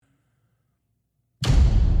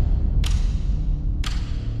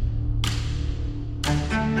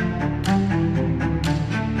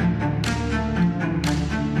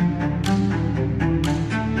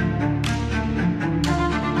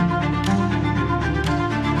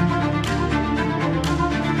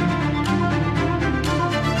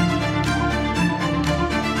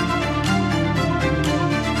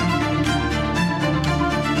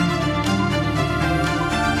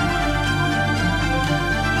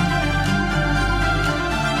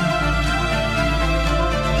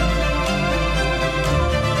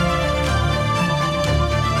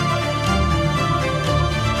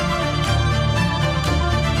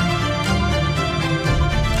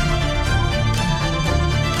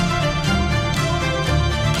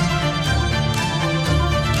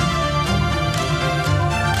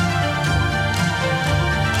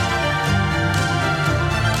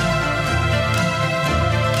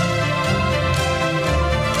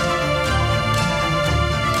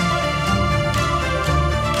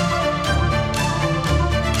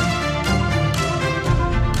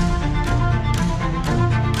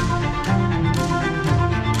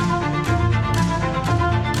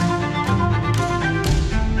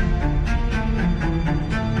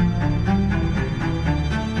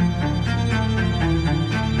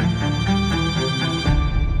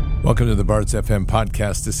Welcome to the Bards FM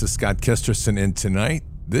podcast. This is Scott Kesterson, and tonight,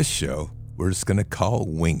 this show, we're just going to call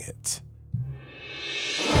Wing It.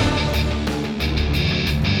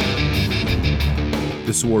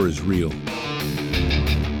 This war is real.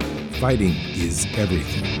 Fighting is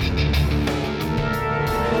everything.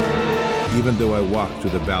 Even though I walk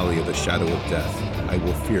through the valley of the shadow of death, I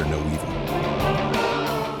will fear no evil.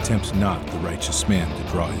 Tempt not the righteous man to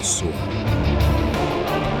draw his sword.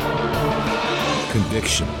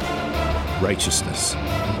 Conviction, righteousness,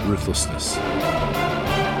 ruthlessness.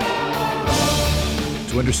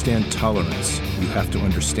 To understand tolerance, you have to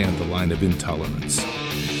understand the line of intolerance.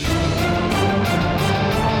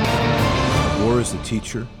 War is the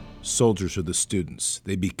teacher, soldiers are the students.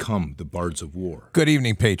 They become the bards of war. Good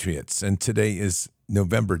evening, Patriots. And today is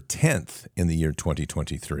November 10th in the year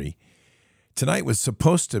 2023. Tonight was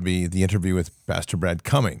supposed to be the interview with Pastor Brad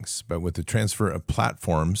Cummings, but with the transfer of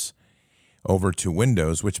platforms over to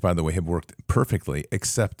Windows, which, by the way, have worked perfectly,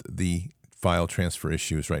 except the file transfer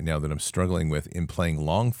issues right now that I'm struggling with in playing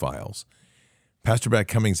long files. Pastor Brad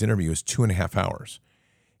Cummings' interview is 2.5 hours.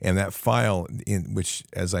 And that file, in which,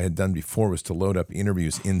 as I had done before, was to load up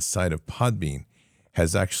interviews inside of Podbean,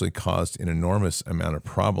 has actually caused an enormous amount of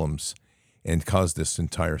problems and caused this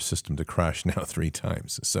entire system to crash now 3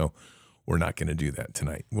 times. So we're not going to do that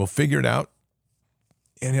tonight. We'll figure it out.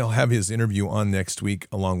 And he'll have his interview on next week,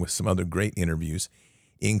 along with some other great interviews,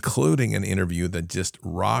 including an interview that just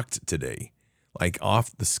rocked today, like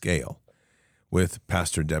off the scale, with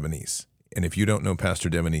Pastor Devenese. And if you don't know Pastor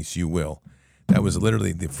Devenese, you will. That was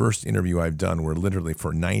literally the first interview I've done where literally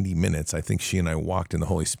for 90 minutes, I think she and I walked in the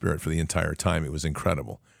Holy Spirit for the entire time. It was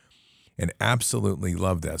incredible. And absolutely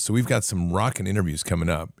love that. So we've got some rocking interviews coming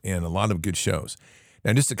up and a lot of good shows.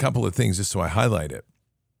 Now, just a couple of things just so I highlight it.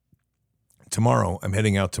 Tomorrow, I'm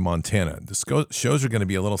heading out to Montana. The shows are going to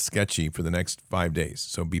be a little sketchy for the next 5 days,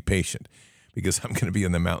 so be patient because I'm going to be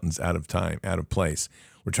in the mountains out of time, out of place.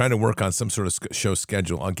 We're trying to work on some sort of show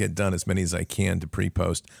schedule. I'll get done as many as I can to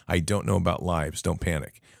pre-post. I don't know about lives. Don't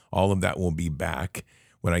panic. All of that will be back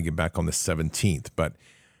when I get back on the 17th. But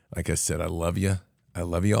like I said, I love you. I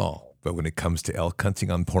love you all. But when it comes to elk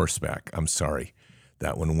hunting on horseback, I'm sorry.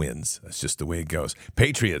 That one wins. That's just the way it goes.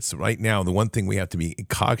 Patriots, right now, the one thing we have to be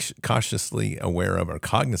cautiously aware of or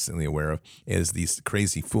cognizantly aware of is these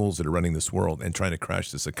crazy fools that are running this world and trying to crash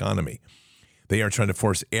this economy. They are trying to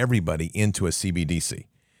force everybody into a CBDC.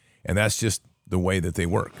 And that's just the way that they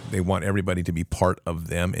work. They want everybody to be part of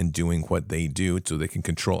them and doing what they do so they can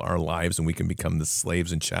control our lives and we can become the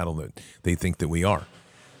slaves and chattel that they think that we are.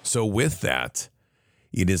 So with that,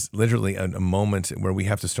 it is literally a moment where we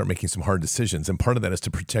have to start making some hard decisions. And part of that is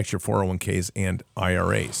to protect your 401ks and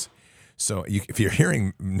IRAs. So if you're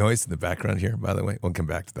hearing noise in the background here, by the way, we'll come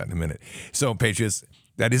back to that in a minute. So Patriots,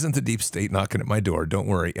 that isn't the deep state knocking at my door. Don't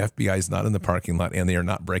worry. FBI is not in the parking lot and they are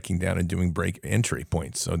not breaking down and doing break entry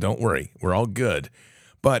points. So don't worry. We're all good.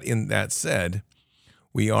 But in that said,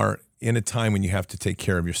 we are in a time when you have to take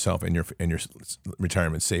care of yourself and your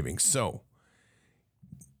retirement savings. So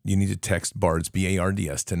you need to text BARDS,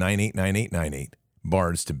 B-A-R-D-S, to 989898,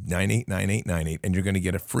 BARDS to 989898, and you're going to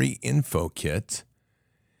get a free info kit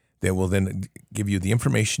that will then give you the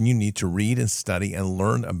information you need to read and study and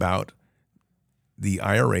learn about the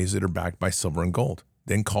IRAs that are backed by silver and gold.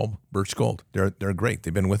 Then call Birch Gold. They're great.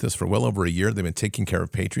 They've been with us for well over a year. They've been taking care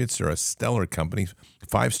of Patriots. They're a stellar company,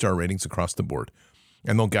 5-star ratings across the board,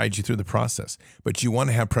 and they'll guide you through the process. But you want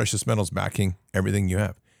to have precious metals backing everything you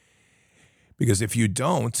have. Because if you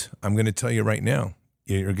don't, I'm going to tell you right now,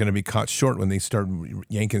 you're going to be caught short when they start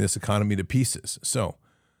yanking this economy to pieces. So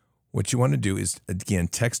what you want to do is, again,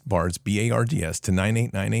 text BARDS, B-A-R-D-S, to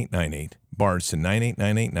 989898, BARDS to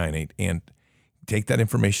 989898, and take that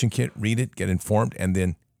information kit, read it, get informed, and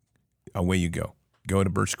then away you go. Go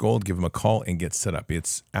to Birch Gold, give them a call, and get set up.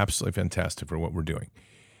 It's absolutely fantastic for what we're doing.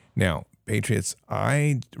 Now, Patriots,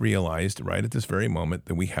 I realized right at this very moment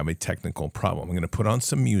that we have a technical problem. I'm going to put on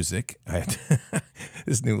some music. I had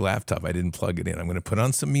this new laptop, I didn't plug it in. I'm going to put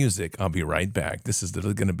on some music. I'll be right back. This is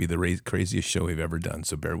literally going to be the craziest show we've ever done,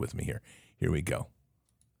 so bear with me here. Here we go.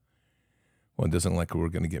 Well, it doesn't look like we're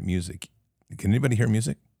going to get music. Can anybody hear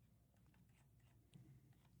music?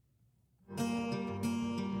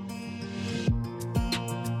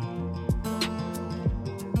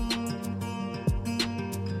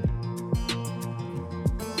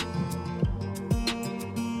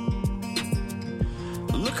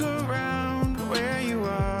 Look around where you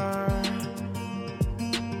are.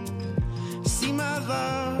 See my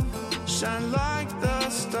love shine like the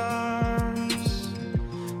stars.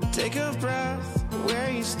 Take a breath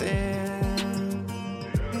where you stand.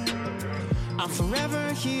 I'm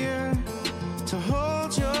forever here to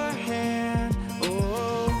hold your hand.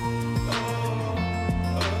 Oh,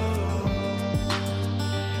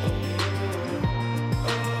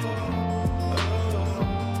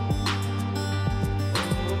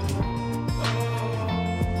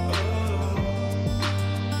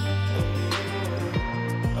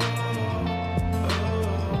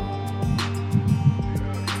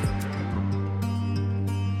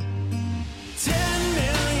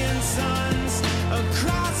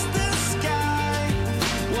 across the sky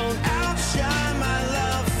won't outshine my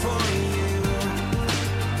love for you.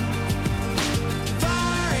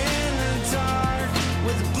 Fire in the dark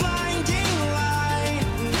with blinding light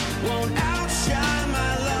won't outshine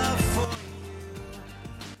my love for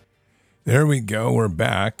you. There we go. We're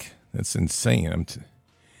back. That's insane.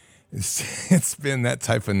 It's been that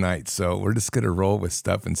type of night, so we're just going to roll with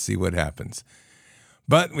stuff and see what happens.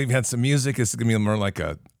 But we've had some music. It's going to be more like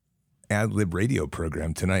a ad-lib radio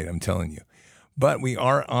program tonight, I'm telling you. But we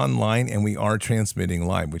are online and we are transmitting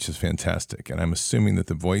live, which is fantastic. And I'm assuming that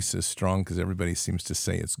the voice is strong because everybody seems to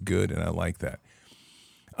say it's good, and I like that.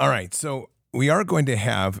 All right, so we are going to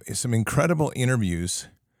have some incredible interviews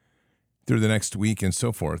through the next week and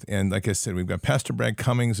so forth. And like I said, we've got Pastor Brad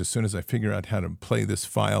Cummings as soon as I figure out how to play this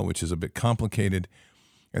file, which is a bit complicated.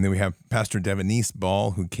 And then we have Pastor Devonese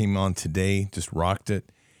Ball, who came on today, just rocked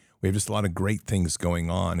it. We have just a lot of great things going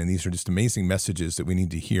on, and these are just amazing messages that we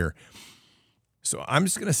need to hear. So I'm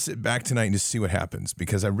just going to sit back tonight and just see what happens,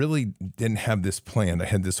 because I really didn't have this planned. I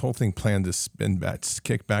had this whole thing planned to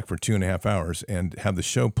kick back for 2.5 hours and have the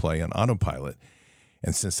show play on autopilot.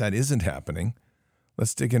 And since that isn't happening,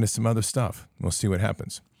 let's dig into some other stuff. We'll see what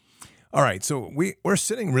happens. All right, so we're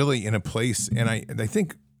sitting really in a place, and I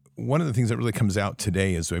think one of the things that really comes out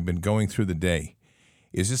today as we've been going through the day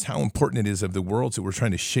is just how important it is of the worlds that we're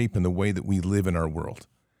trying to shape in the way that we live in our world.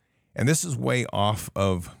 And this is way off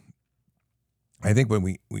of, I think when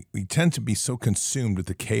we tend to be so consumed with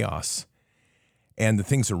the chaos and the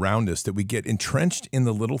things around us that we get entrenched in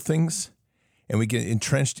the little things, and we get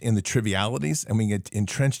entrenched in the trivialities, and we get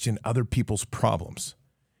entrenched in other people's problems.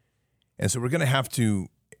 And so we're going to have to,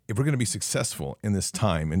 if we're going to be successful in this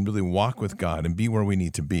time and really walk with God and be where we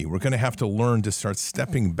need to be, we're going to have to learn to start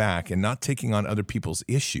stepping back and not taking on other people's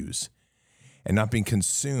issues and not being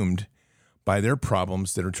consumed by their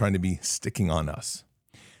problems that are trying to be sticking on us.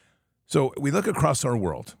 So we look across our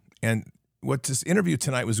world, and what this interview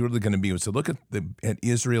tonight was really going to be was to look at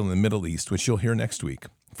Israel and the Middle East, which you'll hear next week,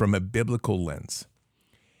 from a biblical lens.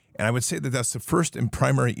 And I would say that that's the first and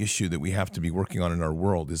primary issue that we have to be working on in our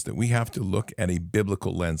world, is that we have to look at a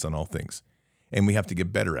biblical lens on all things, and we have to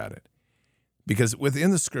get better at it. Because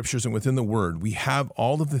within the scriptures and within the word, we have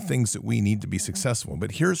all of the things that we need to be successful.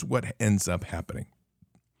 But here's what ends up happening.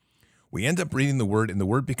 We end up reading the word, and the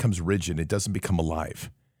word becomes rigid. It doesn't become alive.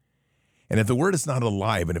 And if the word is not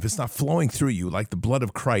alive, and if it's not flowing through you like the blood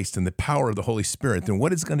of Christ and the power of the Holy Spirit, then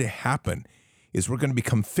what is going to happen is we're going to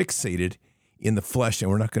become fixated in the flesh, and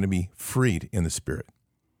we're not going to be freed in the spirit.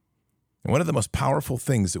 And one of the most powerful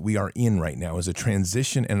things that we are in right now is a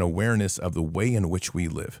transition and awareness of the way in which we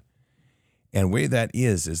live. And the way that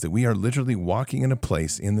is that we are literally walking in a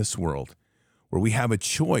place in this world where we have a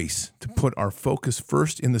choice to put our focus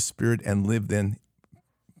first in the spirit and live then,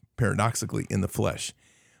 paradoxically, in the flesh.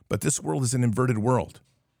 But this world is an inverted world.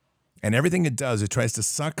 And everything it does, it tries to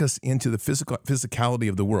suck us into the physicality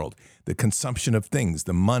of the world, the consumption of things,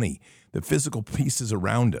 the money, the physical pieces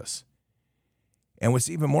around us. And what's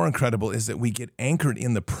even more incredible is that we get anchored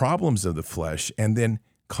in the problems of the flesh and then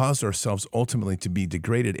cause ourselves ultimately to be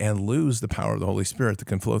degraded and lose the power of the Holy Spirit that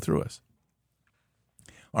can flow through us.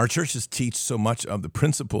 Our churches teach so much of the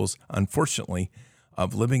principles, unfortunately,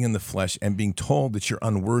 of living in the flesh and being told that you're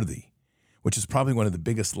unworthy, which is probably one of the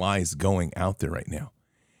biggest lies going out there right now.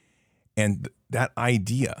 And that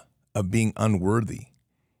idea of being unworthy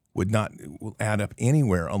will add up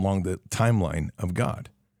anywhere along the timeline of God.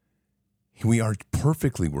 We are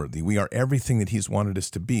perfectly worthy. We are everything that he's wanted us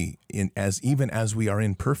to be, even as we are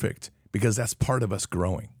imperfect, because that's part of us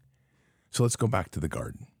growing. So let's go back to the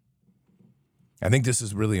garden. I think this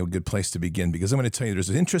is really a good place to begin, because I'm going to tell you there's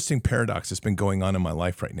an interesting paradox that's been going on in my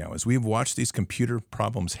life right now. As we've watched these computer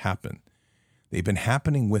problems happen, they've been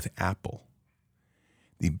happening with Apple.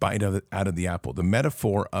 The bite out of the apple, the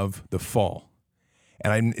metaphor of the fall.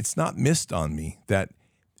 And it's not missed on me that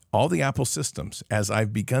all the Apple systems, as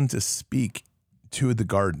I've begun to speak to the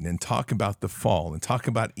garden and talk about the fall and talk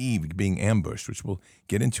about Eve being ambushed, which we'll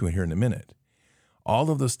get into here in a minute,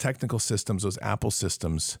 all of those technical systems, those Apple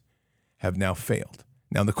systems, have now failed.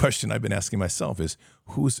 Now, the question I've been asking myself is,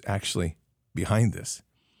 who's actually behind this?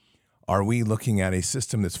 Are we looking at a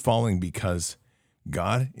system that's falling because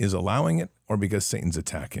God is allowing it or because Satan's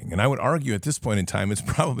attacking. And I would argue at this point in time, it's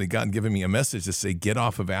probably God giving me a message to say, get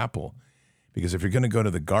off of Apple. Because if you're going to go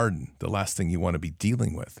to the garden, the last thing you want to be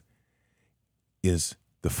dealing with is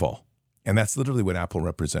the fall. And that's literally what Apple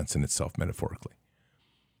represents in itself metaphorically.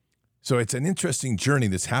 So it's an interesting journey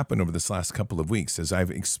that's happened over this last couple of weeks as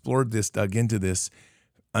I've explored this, dug into this,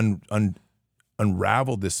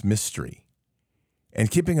 unraveled this mystery. And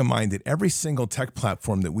keeping in mind that every single tech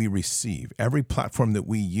platform that we receive, every platform that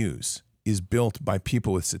we use is built by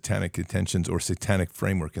people with satanic intentions or satanic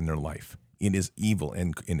framework in their life. It is evil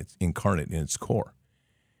and it's incarnate in its core.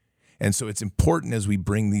 And so it's important as we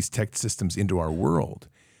bring these tech systems into our world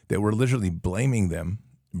that we're literally blaming them,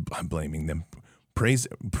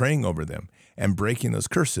 praying over them, and breaking those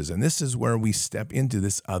curses. And this is where we step into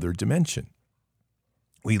this other dimension.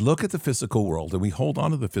 We look at the physical world and we hold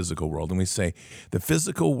on to the physical world and we say, the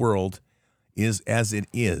physical world is as it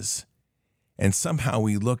is. And somehow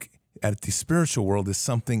we look at the spiritual world as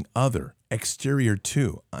something other, exterior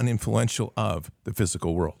to, uninfluential of the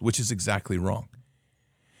physical world, which is exactly wrong.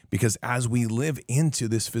 Because as we live into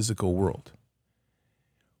this physical world,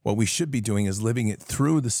 what we should be doing is living it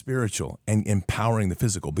through the spiritual and empowering the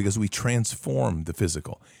physical, because we transform the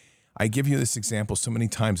physical. I give you this example so many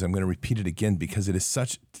times, I'm going to repeat it again because it's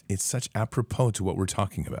such apropos to what we're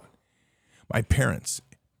talking about. My parents,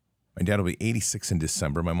 my dad will be 86 in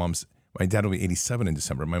December. My dad will be 87 in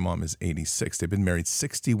December. My mom is 86. They've been married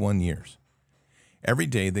 61 years. Every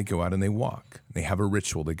day they go out and they walk. They have a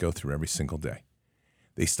ritual they go through every single day.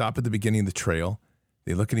 They stop at the beginning of the trail.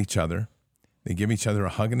 They look at each other. They give each other a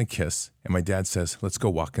hug and a kiss. And my dad says, let's go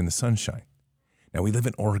walk in the sunshine. Now, we live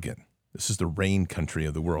in Oregon. This is the rain country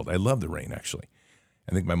of the world. I love the rain, actually.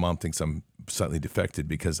 I think my mom thinks I'm slightly defected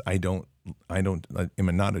because I'm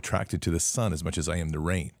not attracted to the sun as much as I am the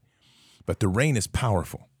rain. But the rain is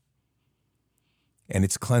powerful. And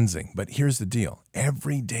it's cleansing. But here's the deal.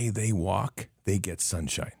 Every day they walk, they get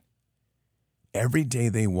sunshine. Every day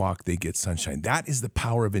they walk, they get sunshine. That is the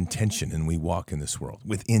power of intention, and we walk in this world.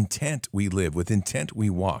 With intent, we live. With intent, we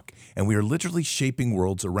walk. And we are literally shaping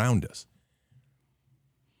worlds around us.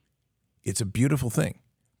 It's a beautiful thing.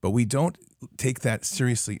 But we don't take that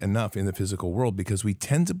seriously enough in the physical world because we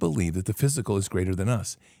tend to believe that the physical is greater than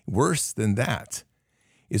us. Worse than that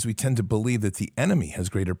is we tend to believe that the enemy has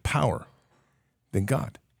greater power than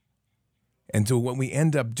God. And so what we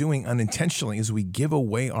end up doing unintentionally is we give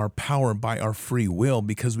away our power by our free will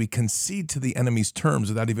because we concede to the enemy's terms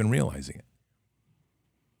without even realizing it.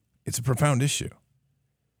 It's a profound issue.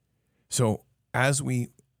 So as we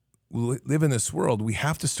live in this world, we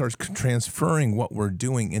have to start transferring what we're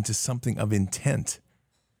doing into something of intent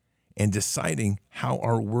and deciding how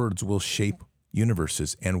our words will shape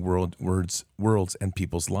universes and worlds and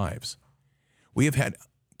people's lives. We have had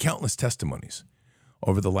countless testimonies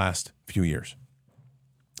over the last few years.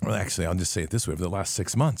 Well, actually, I'll just say it this way, over the last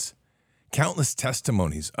 6 months. Countless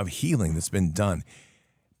testimonies of healing that's been done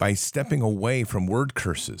by stepping away from word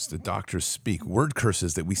curses that doctors speak, word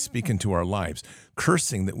curses that we speak into our lives,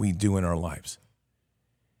 cursing that we do in our lives.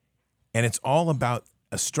 And it's all about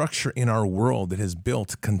a structure in our world that has built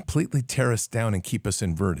to completely tear us down and keep us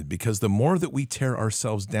inverted. Because the more that we tear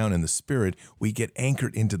ourselves down in the spirit, we get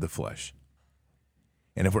anchored into the flesh.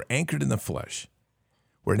 And if we're anchored in the flesh,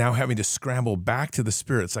 we're now having to scramble back to the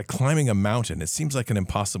spirit. It's like climbing a mountain. It seems like an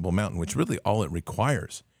impossible mountain, which really all it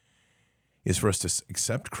requires is for us to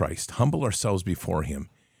accept Christ, humble ourselves before him,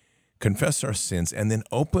 confess our sins, and then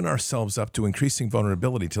open ourselves up to increasing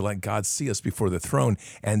vulnerability to let God see us before the throne,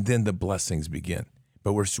 and then the blessings begin.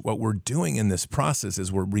 But what we're doing in this process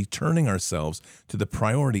is we're returning ourselves to the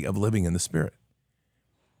priority of living in the Spirit.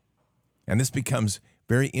 And this becomes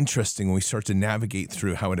very interesting when we start to navigate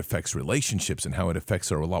through how it affects relationships and how it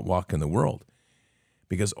affects our walk in the world.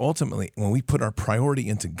 Because ultimately, when we put our priority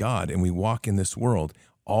into God and we walk in this world,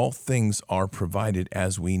 all things are provided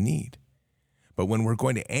as we need. But when we're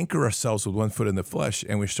going to anchor ourselves with one foot in the flesh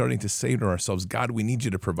and we're starting to say to ourselves, God, we need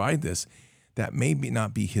you to provide this, that may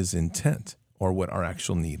not be his intent or what our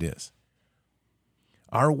actual need is.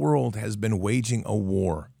 Our world has been waging a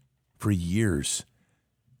war for years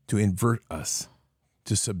to invert us,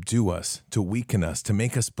 to subdue us, to weaken us, to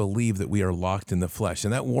make us believe that we are locked in the flesh.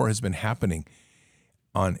 And that war has been happening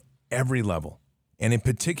on every level, and in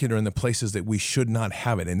particular in the places that we should not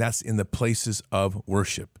have it, and that's in the places of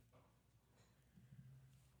worship.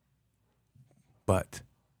 But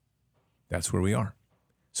that's where we are.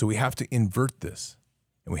 So we have to invert this,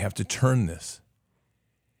 and we have to turn this,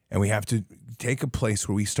 and we have to take a place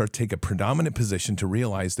where we start to take a predominant position to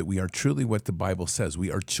realize that we are truly what the Bible says.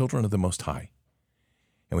 We are children of the Most High.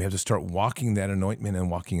 And we have to start walking that anointment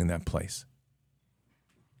and walking in that place.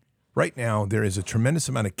 Right now, there is a tremendous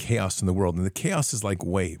amount of chaos in the world, and the chaos is like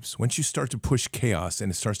waves. Once you start to push chaos and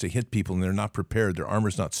it starts to hit people and they're not prepared, their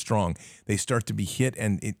armor's not strong, they start to be hit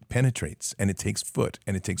and it penetrates and it takes foot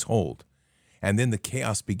and it takes hold. And then the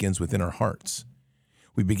chaos begins within our hearts.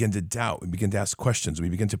 We begin to doubt, we begin to ask questions, we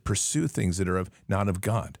begin to pursue things that are not of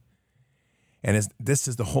God. And this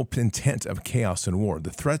is the whole intent of chaos and war. The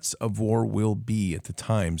threats of war will be at the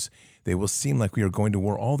times, they will seem like we are going to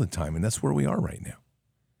war all the time, and that's where we are right now.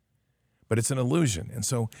 But it's an illusion. And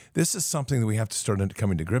so this is something that we have to start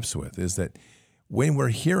coming to grips with, is that when we're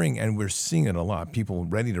hearing and we're seeing it a lot, people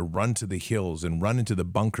ready to run to the hills and run into the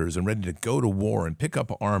bunkers and ready to go to war and pick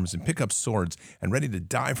up arms and pick up swords and ready to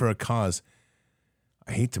die for a cause,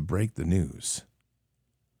 I hate to break the news,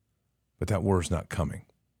 but that war is not coming.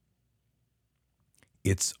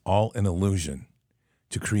 It's all an illusion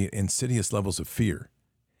to create insidious levels of fear.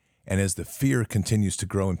 And as the fear continues to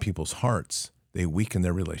grow in people's hearts, they weaken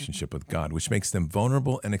their relationship with God, which makes them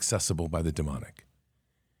vulnerable and accessible by the demonic.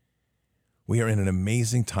 We are in an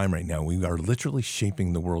amazing time right now. We are literally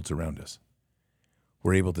shaping the worlds around us.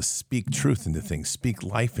 We're able to speak truth into things, speak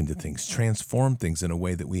life into things, transform things in a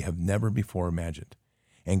way that we have never before imagined.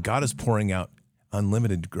 And God is pouring out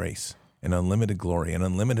unlimited grace and unlimited glory and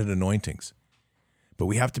unlimited anointings. But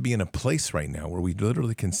we have to be in a place right now where we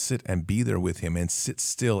literally can sit and be there with him and sit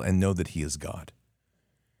still and know that he is God.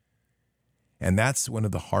 And that's one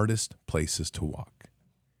of the hardest places to walk.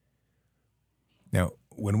 Now,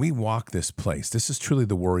 when we walk this place, this is truly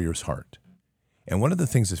the warrior's heart. And one of the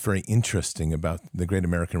things that's very interesting about the great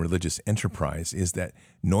American religious enterprise is that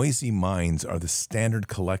noisy minds are the standard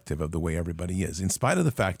collective of the way everybody is. In spite of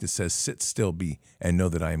the fact it says, sit still, be, and know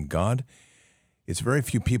that I am God, it's very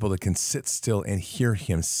few people that can sit still and hear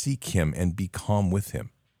him, seek him, and be calm with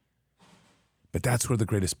him. But that's where the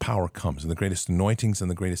greatest power comes, and the greatest anointings and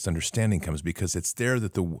the greatest understanding comes, because it's there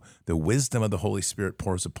that the wisdom of the Holy Spirit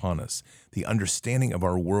pours upon us. The understanding of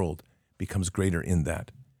our world becomes greater in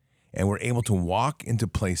that. And we're able to walk into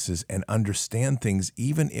places and understand things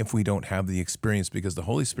even if we don't have the experience, because the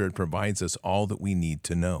Holy Spirit provides us all that we need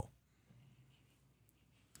to know.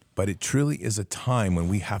 But it truly is a time when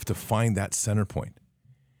we have to find that center point.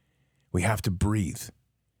 We have to breathe,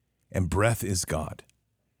 and breath is God.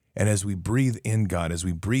 And as we breathe in God, as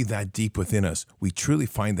we breathe that deep within us, we truly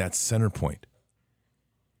find that center point.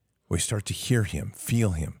 We start to hear him,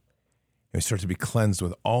 feel him, and we start to be cleansed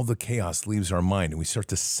with all the chaos leaves our mind, and we start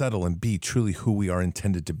to settle and be truly who we are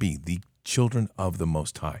intended to be, the children of the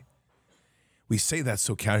Most High. We say that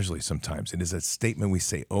so casually sometimes. It is a statement we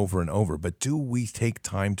say over and over, but do we take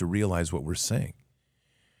time to realize what we're saying?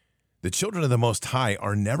 The children of the Most High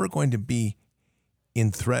are never going to be in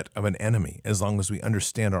threat of an enemy as long as we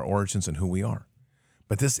understand our origins and who we are.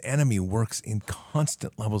 But this enemy works in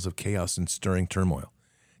constant levels of chaos and stirring turmoil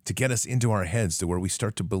to get us into our heads to where we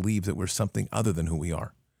start to believe that we're something other than who we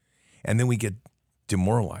are. And then we get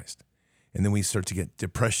demoralized. And then we start to get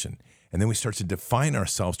depression. And then we start to define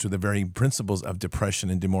ourselves through the very principles of depression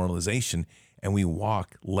and demoralization, and we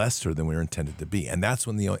walk lesser than we were intended to be. And that's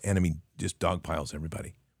when the enemy just dogpiles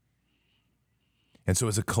everybody. And so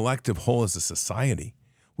as a collective whole, as a society,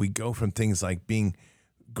 we go from things like being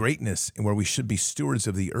greatness and where we should be stewards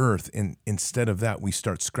of the earth, and instead of that, we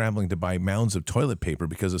start scrambling to buy mounds of toilet paper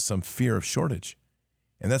because of some fear of shortage.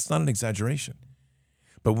 And that's not an exaggeration.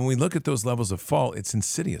 But when we look at those levels of fall, it's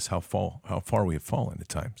insidious how far we have fallen at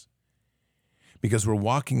times. Because we're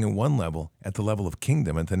walking in one level at the level of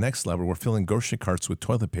kingdom, and at the next level, we're filling grocery carts with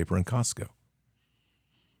toilet paper in Costco.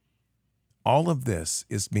 All of this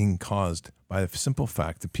is being caused by the simple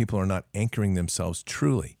fact that people are not anchoring themselves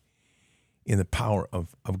truly in the power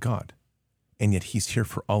of God. And yet he's here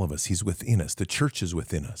for all of us. He's within us. The church is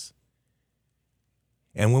within us.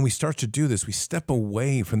 And when we start to do this, we step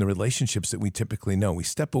away from the relationships that we typically know. We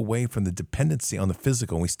step away from the dependency on the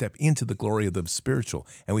physical, and we step into the glory of the spiritual,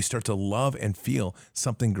 and we start to love and feel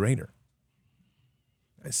something greater.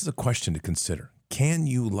 This is a question to consider. Can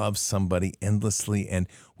you love somebody endlessly and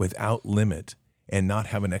without limit and not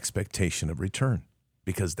have an expectation of return?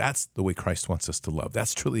 Because that's the way Christ wants us to love.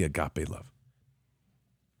 That's truly agape love.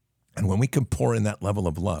 And when we can pour in that level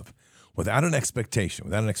of love without an expectation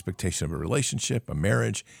of a relationship, a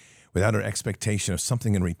marriage, without an expectation of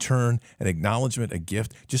something in return, an acknowledgement, a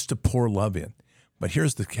gift, just to pour love in. But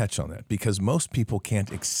here's the catch on that, because most people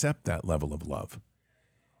can't accept that level of love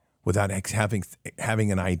without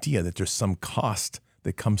having an idea that there's some cost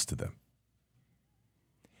that comes to them.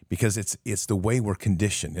 Because it's the way we're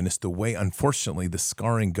conditioned, and it's the way, unfortunately, the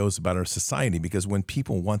scarring goes about our society, because when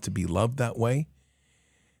people want to be loved that way,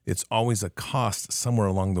 it's always a cost somewhere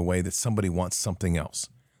along the way that somebody wants something else.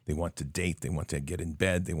 They want to date. They want to get in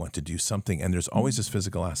bed. They want to do something. And there's always this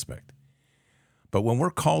physical aspect. But when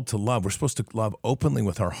we're called to love, we're supposed to love openly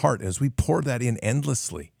with our heart. As we pour that in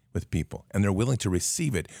endlessly with people and they're willing to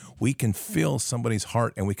receive it, we can fill somebody's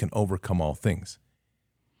heart and we can overcome all things.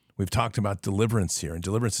 We've talked about deliverance here, and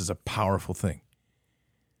deliverance is a powerful thing.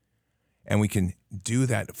 And we can do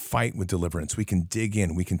that fight with deliverance. We can dig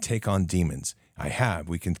in. We can take on demons. I have.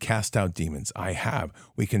 We can cast out demons. I have.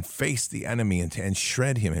 We can face the enemy and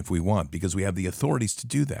shred him if we want, because we have the authorities to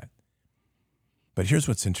do that. But here's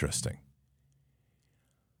what's interesting.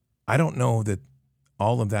 I don't know that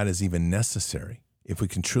all of that is even necessary if we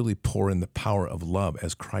can truly pour in the power of love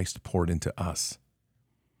as Christ poured into us.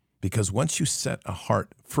 Because once you set a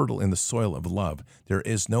heart fertile in the soil of love, there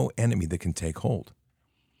is no enemy that can take hold.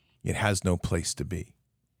 It has no place to be.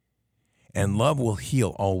 And love will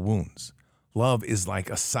heal all wounds. Love is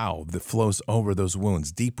like a salve that flows over those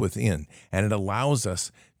wounds deep within, and it allows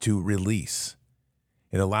us to release.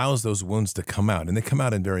 It allows those wounds to come out, and they come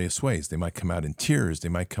out in various ways. They might come out in tears. They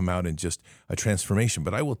might come out in just a transformation.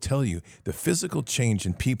 But I will tell you, the physical change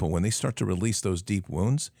in people when they start to release those deep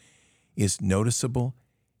wounds is noticeable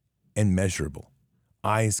and measurable.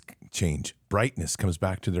 Eyes change. Brightness comes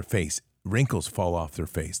back to their face. Wrinkles fall off their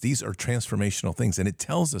face. These are transformational things, and it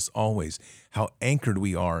tells us always how anchored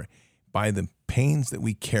we are by the pains that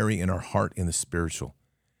we carry in our heart in the spiritual,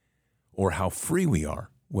 or how free we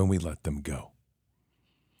are when we let them go.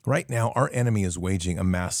 Right now, our enemy is waging a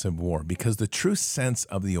massive war because the true sense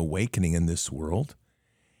of the awakening in this world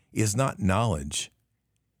is not knowledge.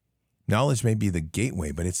 Knowledge may be the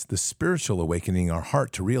gateway, but it's the spiritual awakening in our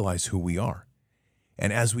heart to realize who we are.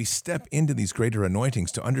 And as we step into these greater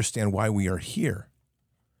anointings to understand why we are here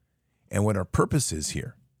and what our purpose is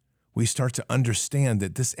here, we start to understand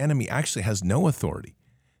that this enemy actually has no authority,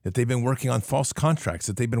 that they've been working on false contracts,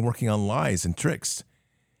 that they've been working on lies and tricks.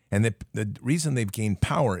 And the reason they've gained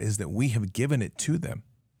power is that we have given it to them.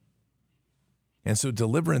 And so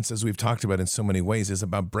deliverance, as we've talked about in so many ways, is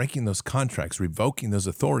about breaking those contracts, revoking those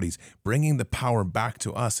authorities, bringing the power back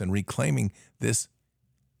to us and reclaiming this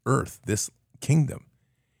earth, this kingdom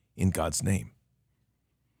in God's name.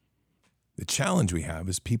 The challenge we have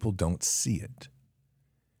is people don't see it.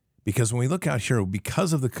 Because when we look out here,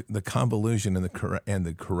 because of the convolution and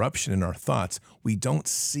the corruption in our thoughts, we don't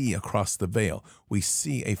see across the veil. We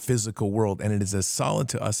see a physical world, and it is as solid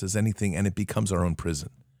to us as anything, and it becomes our own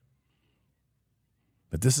prison.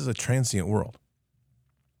 But this is a transient world.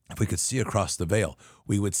 If we could see across the veil,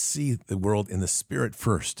 we would see the world in the spirit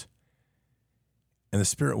first. And the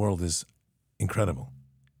spirit world is incredible.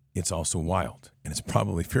 It's also wild, and it's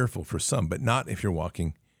probably fearful for some, but not if you're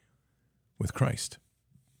walking with Christ.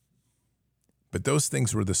 But those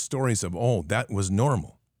things were the stories of old. That was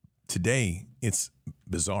normal. Today, it's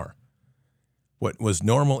bizarre. What was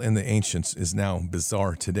normal in the ancients is now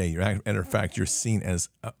bizarre today. Matter of fact, you're seen as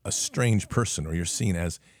a strange person, or you're seen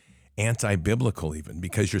as anti-biblical even,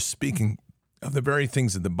 because you're speaking of the very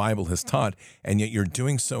things that the Bible has taught, and yet you're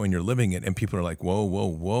doing so and you're living it, and people are like, whoa, whoa,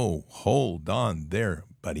 whoa, hold on there,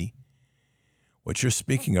 buddy. What you're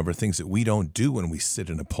speaking of are things that we don't do when we sit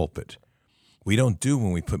in a pulpit. We don't do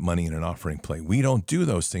when we put money in an offering plate. We don't do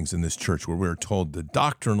those things in this church where we're told the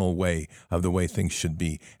doctrinal way of the way things should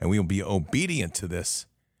be, and we will be obedient to this.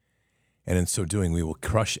 And in so doing, we will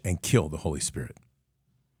crush and kill the Holy Spirit.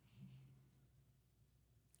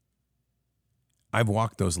 I've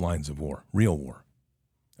walked those lines of war, real war.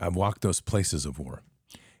 I've walked those places of war.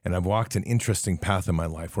 And I've walked an interesting path in my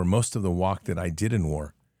life where most of the walk that I did in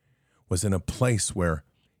war was in a place where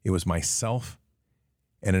it was myself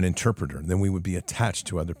and an interpreter. Then we would be attached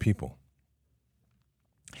to other people.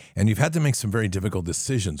 And you've had to make some very difficult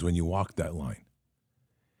decisions when you walk that line.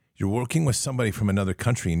 You're working with somebody from another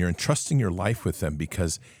country and you're entrusting your life with them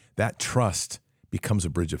because that trust becomes a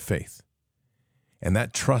bridge of faith. And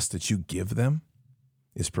that trust that you give them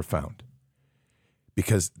is profound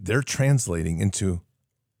because they're translating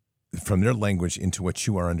from their language into what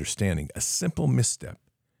you are understanding. A simple misstep,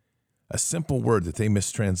 a simple word that they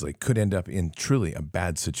mistranslate could end up in truly a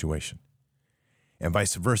bad situation. And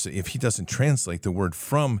vice versa, if he doesn't translate the word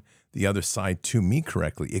from the other side to me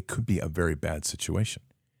correctly, it could be a very bad situation.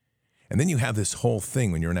 And then you have this whole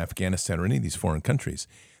thing when you're in Afghanistan or any of these foreign countries,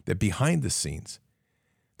 that behind the scenes,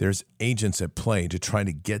 there's agents at play to try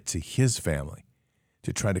to get to his family,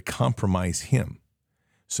 to try to compromise him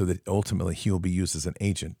so that ultimately he will be used as an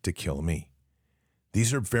agent to kill me.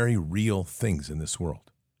 These are very real things in this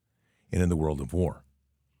world and in the world of war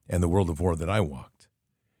and the world of war that I walked.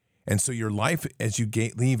 And so your life, as you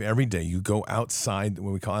leave every day, you go outside,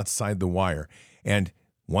 what we call outside the wire, and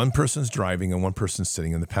one person's driving and one person's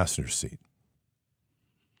sitting in the passenger seat.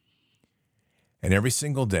 And every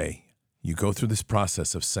single day, you go through this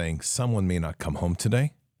process of saying, someone may not come home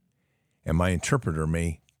today, and my interpreter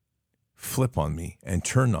may flip on me and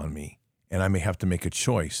turn on me, and I may have to make a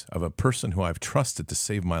choice of a person who I've trusted to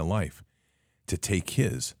save my life to take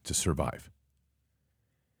his to survive.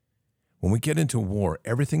 When we get into war,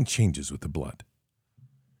 everything changes with the blood.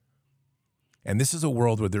 And this is a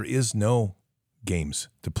world where there is no games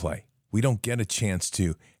to play. We don't get a chance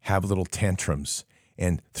to have little tantrums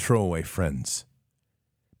and throw away friends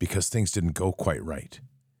because things didn't go quite right.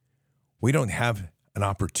 We don't have an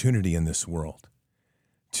opportunity in this world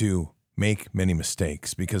to make many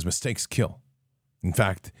mistakes because mistakes kill. In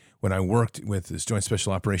fact, when I worked with this Joint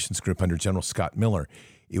Special Operations Group under General Scott Miller,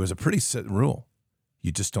 it was a pretty set rule.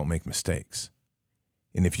 You just don't make mistakes.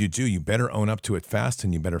 And if you do, you better own up to it fast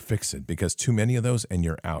and you better fix it because too many of those and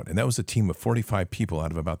you're out. And that was a team of 45 people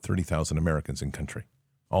out of about 30,000 Americans in country,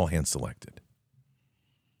 all hand selected.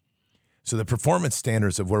 So the performance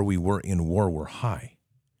standards of where we were in war were high.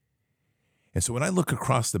 And so when I look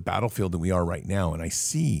across the battlefield that we are right now and I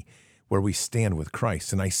see where we stand with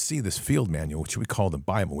Christ and I see this field manual, which we call the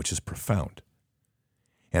Bible, which is profound.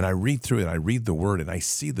 And I read through it, I read the word, and I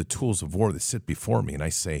see the tools of war that sit before me, and I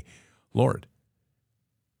say, Lord,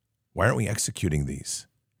 why aren't we executing these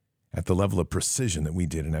at the level of precision that we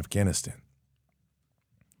did in Afghanistan?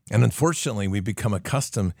 And unfortunately, we become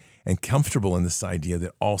accustomed and comfortable in this idea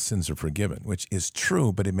that all sins are forgiven, which is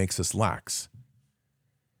true, but it makes us lax.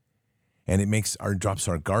 And it drops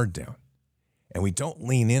our guard down. And we don't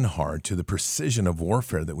lean in hard to the precision of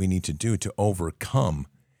warfare that we need to do to overcome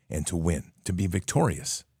and to win, to be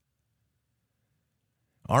victorious.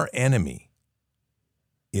 Our enemy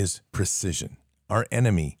is precision. Our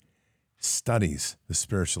enemy studies the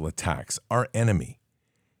spiritual attacks. Our enemy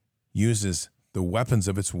uses the weapons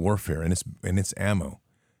of its warfare and its ammo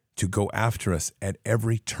to go after us at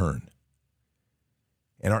every turn.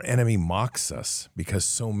 And our enemy mocks us because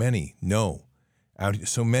so many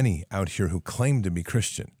out here who claim to be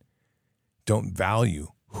Christian don't value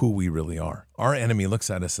who we really are. Our enemy looks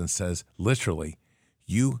at us and says, literally,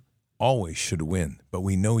 you always should win, but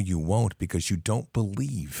we know you won't because you don't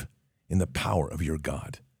believe in the power of your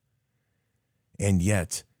God. And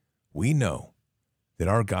yet, we know that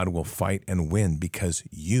our God will fight and win because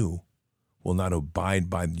you will not abide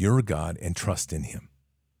by your God and trust in him.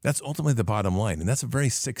 That's ultimately the bottom line, and that's a very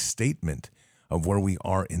sick statement of where we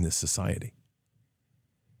are in this society.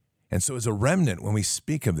 And so as a remnant, when we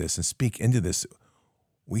speak of this and speak into this,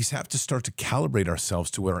 we have to start to calibrate ourselves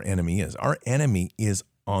to what our enemy is. Our enemy is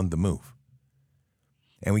on the move.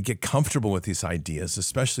 And we get comfortable with these ideas,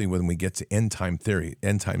 especially when we get to end times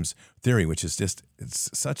theory, which is just it's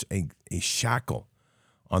such a shackle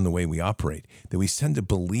on the way we operate, that we tend to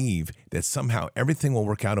believe that somehow everything will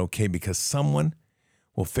work out okay because someone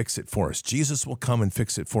will fix it for us. Jesus will come and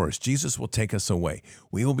fix it for us. Jesus will take us away.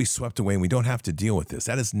 We will be swept away and we don't have to deal with this.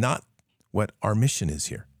 That is not what our mission is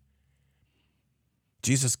here.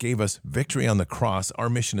 Jesus gave us victory on the cross. Our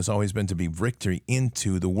mission has always been to be victory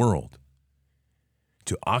into the world,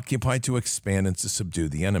 to occupy, to expand, and to subdue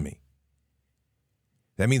the enemy.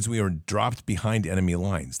 That means we are dropped behind enemy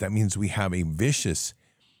lines. That means we have a vicious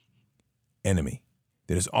enemy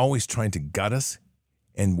that is always trying to gut us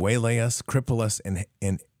and waylay us, cripple us, and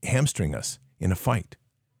hamstring us in a fight.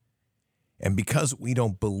 And because we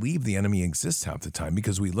don't believe the enemy exists half the time,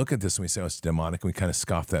 because we look at this and we say, oh, it's demonic, and we kind of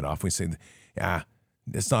scoff that off. We say,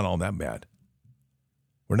 it's not all that bad.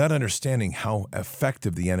 We're not understanding how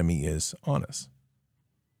effective the enemy is on us.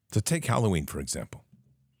 So take Halloween, for example.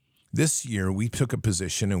 This year, we took a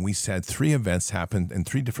position and we had 3 events happen in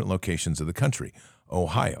 3 different locations of the country: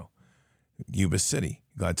 Ohio, Yuba City,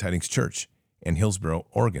 Glad Tidings Church, and Hillsboro,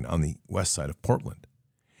 Oregon, on the west side of Portland.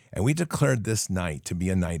 And we declared this night to be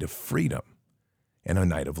a night of freedom and a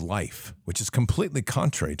night of life, which is completely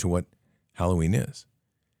contrary to what Halloween is.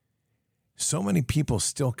 So many people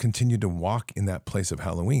still continue to walk in that place of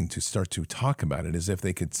Halloween to start to talk about it as if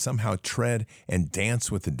they could somehow tread and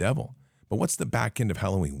dance with the devil. But what's the back end of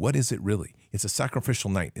Halloween? What is it really? It's a sacrificial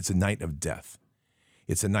night. It's a night of death.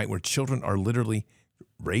 It's a night where children are literally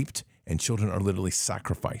raped and children are literally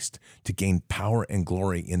sacrificed to gain power and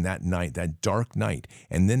glory in that night, that dark night.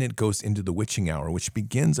 And then it goes into the witching hour, which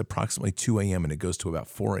begins approximately 2 a.m. and it goes to about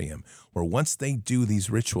 4 a.m., where once they do these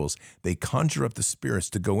rituals, they conjure up the spirits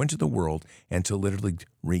to go into the world and to literally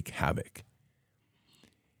wreak havoc.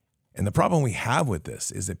 And the problem we have with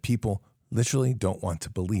this is that people literally don't want to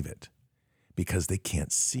believe it because they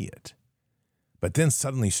can't see it. But then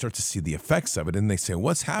suddenly you start to see the effects of it and they say,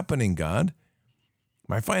 what's happening, God?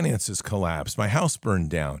 My finances collapsed. My house burned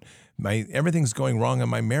down. Everything's going wrong in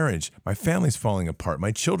my marriage. My family's falling apart.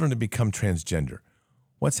 My children have become transgender.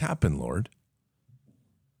 What's happened, Lord?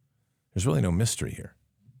 There's really no mystery here.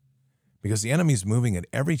 Because the enemy's moving at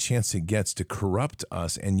every chance he gets to corrupt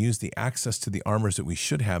us and use the access to the armors that we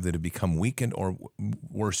should have that have become weakened or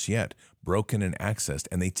worse yet, broken and accessed,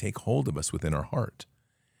 and they take hold of us within our heart.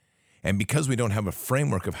 And because we don't have a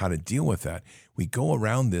framework of how to deal with that, we go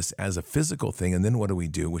around this as a physical thing, and then what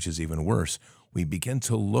do? Which is even worse. We begin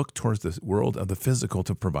to look towards the world of the physical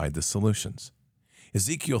to provide the solutions.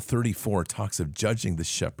 Ezekiel 34 talks of judging the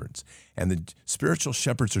shepherds, and the spiritual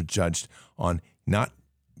shepherds are judged on not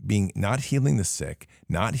healing the sick,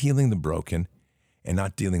 not healing the broken, and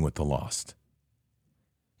not dealing with the lost.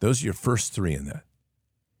 Those are your first three in that.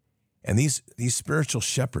 And these spiritual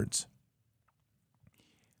shepherds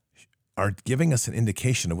are giving us an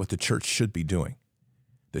indication of what the church should be doing.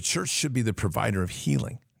 The church should be the provider of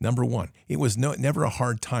healing. Number one, it was never a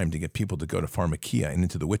hard time to get people to go to pharmakia and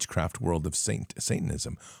into the witchcraft world of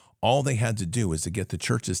Satanism. All they had to do was to get the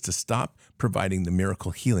churches to stop providing the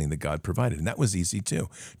miracle healing that God provided. And that was easy too.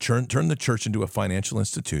 Turn the church into a financial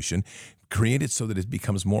institution, create it so that it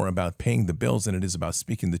becomes more about paying the bills than it is about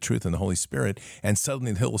speaking the truth in the Holy Spirit. And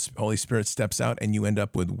suddenly the Holy Spirit steps out and you end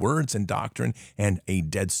up with words and doctrine and a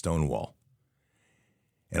dead stone wall.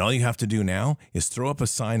 And all you have to do now is throw up a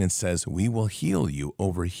sign and says, we will heal you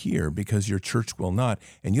over here because your church will not.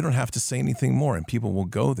 And you don't have to say anything more. And people will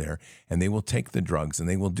go there and they will take the drugs and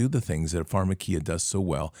they will do the things that pharmakia does so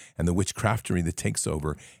well and the witchcraftery that takes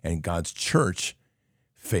over, and God's church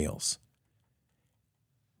fails.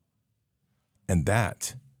 And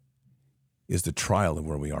that is the trial of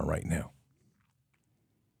where we are right now.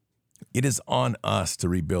 It is on us to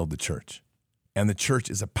rebuild the church. And the church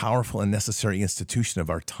is a powerful and necessary institution of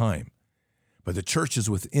our time. But the church is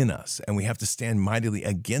within us, and we have to stand mightily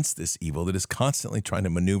against this evil that is constantly trying to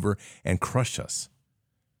maneuver and crush us.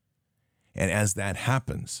 And as that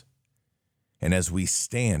happens, and as we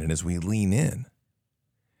stand and as we lean in,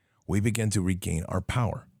 we begin to regain our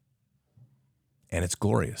power. And it's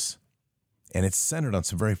glorious. And it's centered on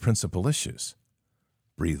some very principal issues.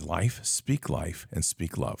 Breathe life, and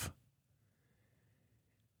speak love.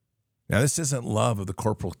 Now, this isn't love of the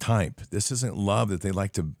corporal type. This isn't love that they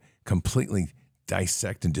like to completely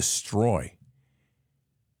dissect and destroy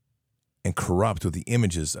and corrupt with the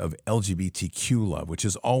images of LGBTQ love, which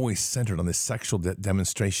is always centered on this sexual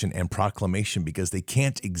demonstration and proclamation because they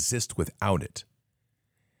can't exist without it.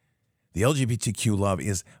 The LGBTQ love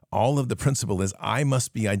is all of the principle is I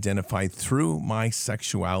must be identified through my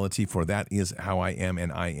sexuality, for that is how I am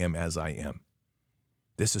and I am as I am.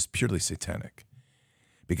 This is purely satanic.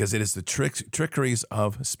 Because it is the trickeries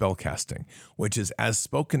of spellcasting, which is as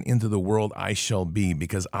spoken into the world I shall be,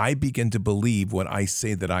 because I begin to believe what I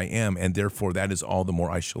say that I am, and therefore that is all the more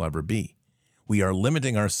I shall ever be. We are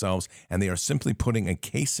limiting ourselves, and they are simply putting a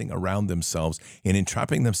casing around themselves and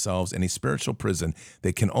entrapping themselves in a spiritual prison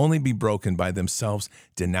that can only be broken by themselves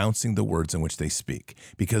denouncing the words in which they speak.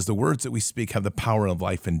 Because the words that we speak have the power of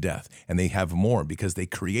life and death, and they have more because they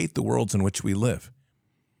create the worlds in which we live.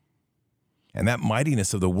 And that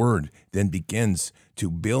mightiness of the word then begins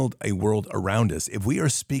to build a world around us. If we are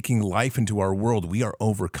speaking life into our world, we are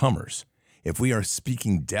overcomers. If we are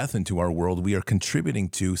speaking death into our world, we are contributing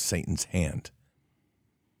to Satan's hand.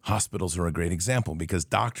 Hospitals are a great example because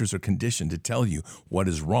doctors are conditioned to tell you what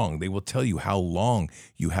is wrong. They will tell you how long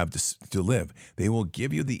you have to live. They will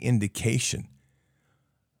give you the indication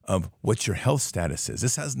of what your health status is.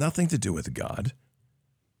 This has nothing to do with God.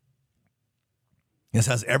 This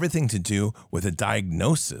has everything to do with a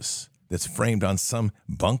diagnosis that's framed on some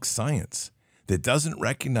bunk science that doesn't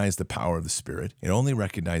recognize the power of the Spirit. It only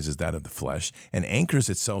recognizes that of the flesh and anchors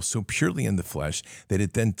itself so purely in the flesh that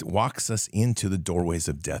it then walks us into the doorways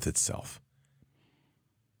of death itself.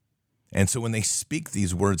 And so when they speak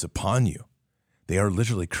these words upon you, they are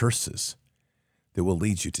literally curses that will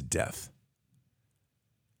lead you to death.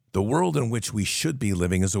 The world in which we should be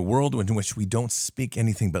living is a world in which we don't speak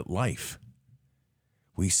anything but life.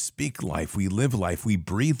 We speak life, we live life, we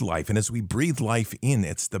breathe life. And as we breathe life in,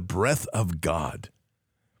 it's the breath of God.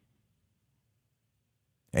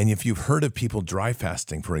 And if you've heard of people dry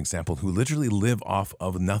fasting, for example, who literally live off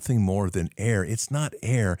of nothing more than air, it's not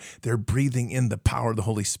air. They're breathing in the power of the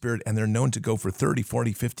Holy Spirit, and they're known to go for 30,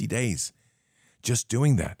 40, 50 days just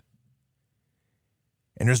doing that.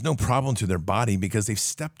 And there's no problem to their body because they've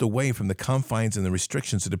stepped away from the confines and the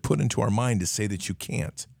restrictions that are put into our mind to say that you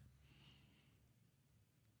can't.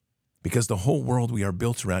 Because the whole world we are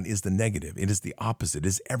built around is the negative. It is the opposite. It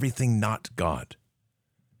is everything not God.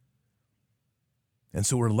 And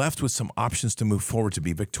so we're left with some options to move forward to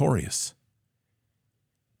be victorious.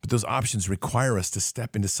 But those options require us to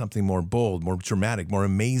step into something more bold, more dramatic, more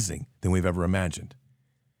amazing than we've ever imagined.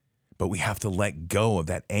 But we have to let go of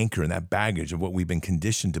that anchor and that baggage of what we've been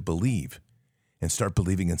conditioned to believe and start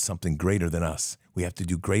believing in something greater than us. We have to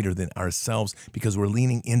do greater than ourselves because we're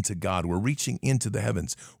leaning into God. We're reaching into the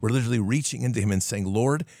heavens. We're literally reaching into him and saying,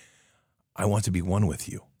 Lord, I want to be one with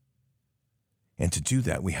you. And to do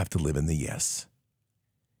that, we have to live in the yes.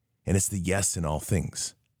 And it's the yes in all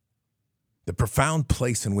things. The profound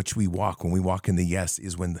place in which we walk when we walk in the yes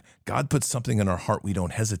is when God puts something in our heart, we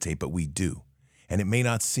don't hesitate, but we do. And it may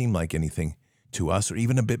not seem like anything to us or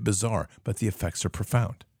even a bit bizarre, but the effects are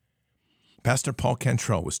profound. Pastor Paul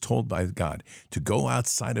Cantrell was told by God to go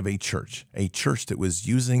outside of a church that was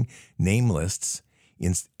using name lists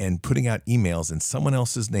and putting out emails in someone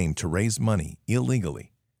else's name to raise money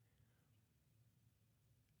illegally.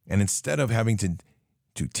 And instead of having to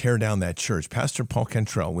tear down that church, Pastor Paul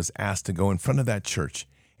Cantrell was asked to go in front of that church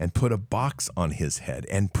and put a box on his head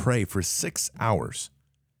and pray for 6 hours.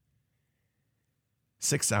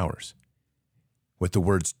 6 hours with the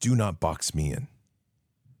words, "Do not box me in."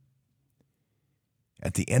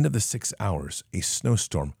 At the end of the 6 hours, a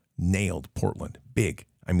snowstorm nailed Portland. Big.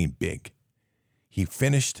 I mean big. He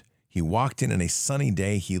finished. He walked in on a sunny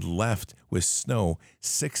day. He left with snow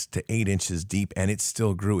 6 to 8 inches deep, and it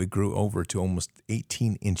still grew. It grew over to almost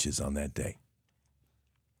 18 inches on that day.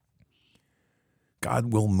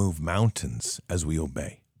 God will move mountains as we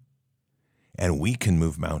obey. And we can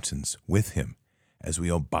move mountains with him as we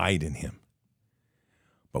abide in him.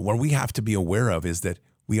 But what we have to be aware of is that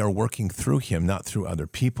we are working through him, not through other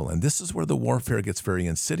people. And this is where the warfare gets very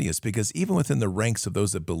insidious, because even within the ranks of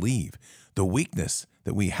those that believe, the weakness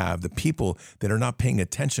that we have, the people that are not paying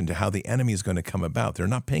attention to how the enemy is going to come about, they're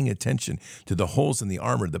not paying attention to the holes in the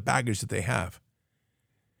armor, the baggage that they have.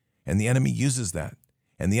 And the enemy uses that.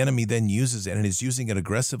 And the enemy then uses it and is using it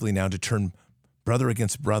aggressively now to turn brother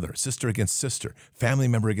against brother, sister against sister, family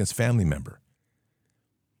member against family member.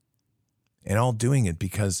 And all doing it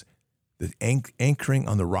because the anchoring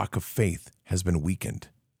on the rock of faith has been weakened.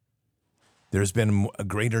 There's been a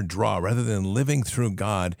greater draw. Rather than living through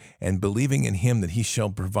God and believing in him that he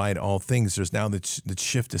shall provide all things, there's now the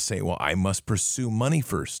shift to say, well, I must pursue money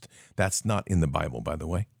first. That's not in the Bible, by the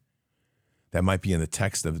way. That might be in the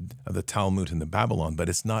text of the Talmud and the Babylon, but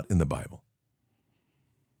it's not in the Bible.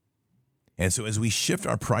 And so as we shift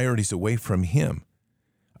our priorities away from him,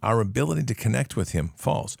 our ability to connect with him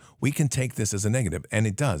falls. We can take this as a negative, and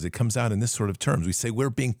it does. It comes out in this sort of terms. We say, we're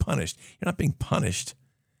being punished. You're not being punished.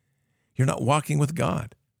 You're not walking with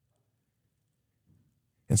God.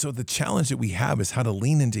 And so the challenge that we have is how to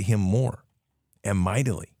lean into him more and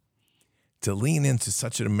mightily, to lean into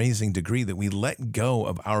such an amazing degree that we let go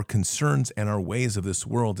of our concerns and our ways of this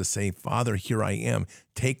world to say, Father, here I am.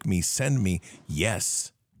 Take me, send me.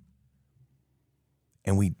 Yes.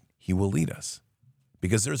 And he will lead us.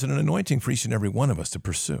 Because there's an anointing for each and every one of us to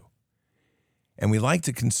pursue. And we like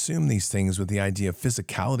to consume these things with the idea of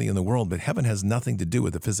physicality in the world, but heaven has nothing to do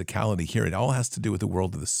with the physicality here. It all has to do with the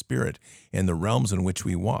world of the spirit and the realms in which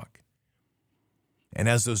we walk. And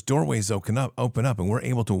as those doorways open up, and we're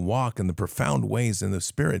able to walk in the profound ways in the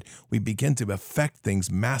spirit, we begin to affect things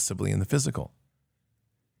massively in the physical.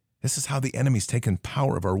 This is how the enemy's taken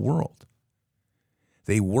power of our world.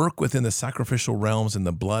 They work within the sacrificial realms and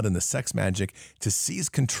the blood and the sex magic to seize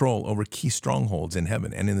control over key strongholds in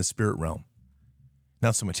heaven and in the spirit realm.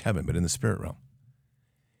 Not so much heaven, but in the spirit realm.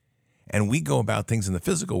 And we go about things in the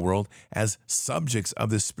physical world as subjects of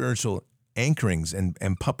the spiritual anchorings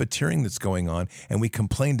and puppeteering that's going on, and we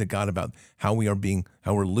complain to God about how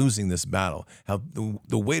we're losing this battle, how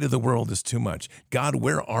the weight of the world is too much. God,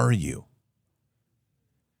 where are you?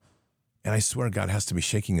 And I swear God has to be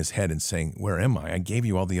shaking his head and saying, where am I? I gave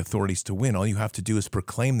you all the authorities to win. All you have to do is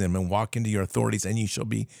proclaim them and walk into your authorities, and you shall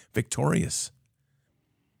be victorious.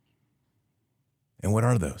 And what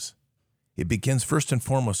are those? It begins first and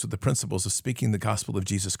foremost with the principles of speaking the gospel of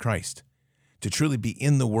Jesus Christ. To truly be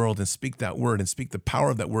in the world and speak that word and speak the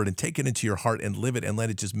power of that word and take it into your heart and live it and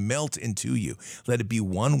let it just melt into you. Let it be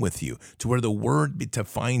one with you to where the word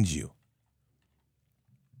defines you.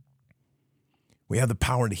 We have the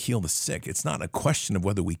power to heal the sick. It's not a question of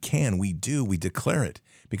whether we can. We do. We declare it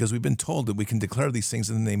because we've been told that we can declare these things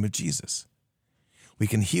in the name of Jesus. We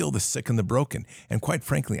can heal the sick and the broken. And quite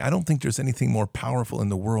frankly, I don't think there's anything more powerful in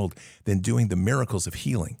the world than doing the miracles of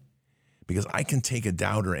healing, because I can take a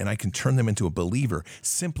doubter and I can turn them into a believer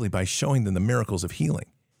simply by showing them the miracles of healing.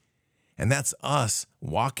 And that's us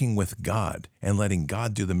walking with God and letting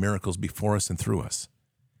God do the miracles before us and through us.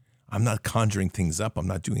 I'm not conjuring things up. I'm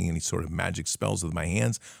not doing any sort of magic spells with my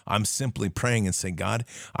hands. I'm simply praying and saying, God,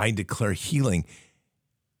 I declare healing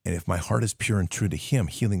And if my heart is pure and true to him,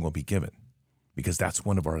 healing will be given, because that's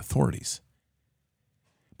one of our authorities.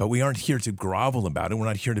 But we aren't here to grovel about it. We're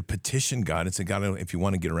not here to petition God and say, God, if you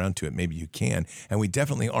want to get around to it, maybe you can. And we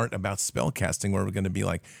definitely aren't about spell casting where we're going to be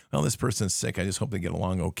like, well, this person's sick. I just hope they get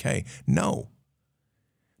along okay. No.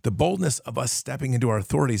 The boldness of us stepping into our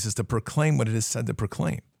authorities is to proclaim what it is said to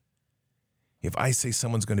proclaim. If I say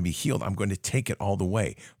someone's going to be healed, I'm going to take it all the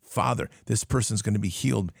way. Father, this person's going to be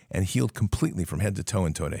healed and healed completely from head to toe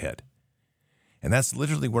and toe to head. And that's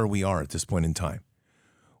literally where we are at this point in time.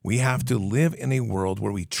 We have to live in a world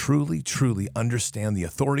where we truly, truly understand the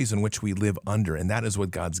authorities in which we live under, and that is what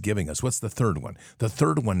God's giving us. What's the third one? The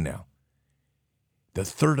third one now, the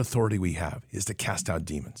third authority we have is to cast out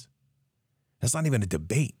demons. That's not even a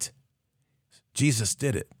debate. Jesus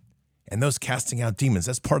did it. And those casting out demons,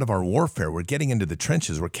 that's part of our warfare. We're getting into the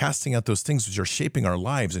trenches. We're casting out those things which are shaping our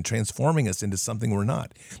lives and transforming us into something we're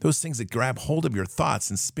not. Those things that grab hold of your thoughts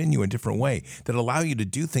and spin you a different way, that allow you to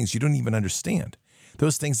do things you don't even understand.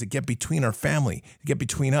 Those things that get between our family, that get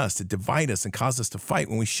between us, that divide us and cause us to fight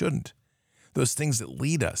when we shouldn't. Those things that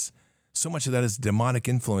lead us. So much of that is demonic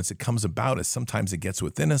influence that comes about us. Sometimes it gets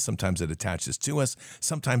within us. Sometimes it attaches to us.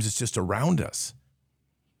 Sometimes it's just around us.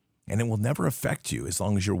 And it will never affect you as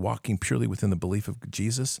long as you're walking purely within the belief of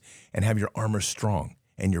Jesus and have your armor strong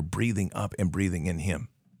and you're breathing up and breathing in him.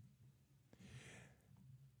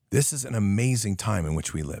 This is an amazing time in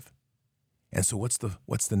which we live. And so what's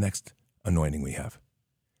the next anointing we have?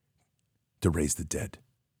 To raise the dead.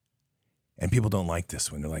 And people don't like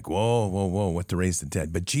this when they're like, whoa, what to raise the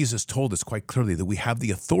dead? But Jesus told us quite clearly that we have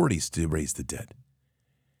the authorities to raise the dead.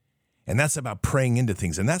 And that's about praying into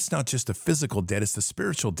things. And that's not just the physical dead, it's the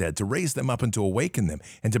spiritual dead, to raise them up and to awaken them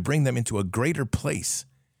and to bring them into a greater place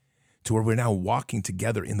to where we're now walking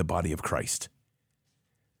together in the body of Christ.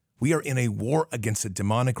 We are in a war against a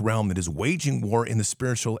demonic realm that is waging war in the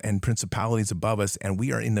spiritual and principalities above us, and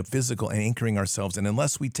we are in the physical and anchoring ourselves. And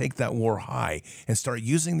unless we take that war high and start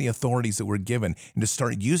using the authorities that we're given and to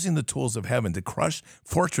start using the tools of heaven to crush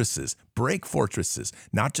fortresses, break fortresses,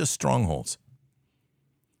 not just strongholds,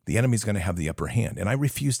 the enemy's going to have the upper hand. And I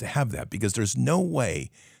refuse to have that, because there's no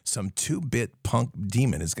way some 2-bit punk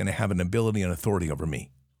demon is going to have an ability and authority over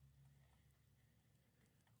me.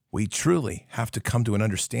 We truly have to come to an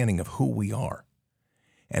understanding of who we are.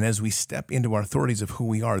 And as we step into our authorities of who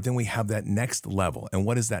we are, then we have that next level. And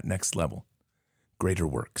what is that next level? Greater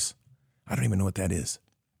works. I don't even know what that is.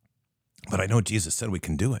 But I know Jesus said we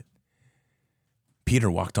can do it.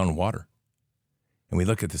 Peter walked on water. And we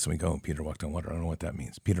look at this and we go, Peter walked on water. I don't know what that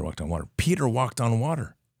means. Peter walked on water. Peter walked on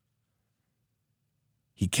water.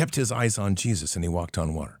 He kept his eyes on Jesus and he walked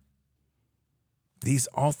on water.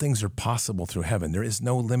 All things are possible through heaven. There is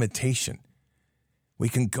no limitation. We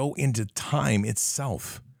can go into time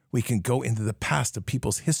itself. We can go into the past of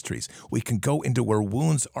people's histories. We can go into where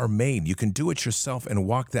wounds are made. You can do it yourself and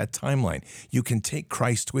walk that timeline. You can take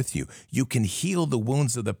Christ with you. You can heal the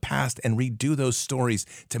wounds of the past and redo those stories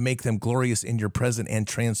to make them glorious in your present and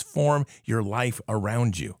transform your life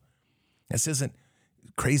around you. This isn't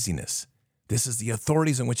craziness. This is the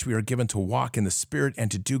authorities in which we are given to walk in the Spirit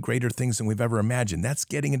and to do greater things than we've ever imagined. That's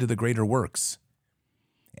getting into the greater works.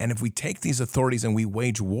 And if we take these authorities and we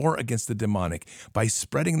wage war against the demonic by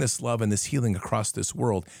spreading this love and this healing across this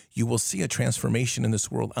world, you will see a transformation in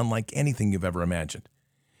this world unlike anything you've ever imagined.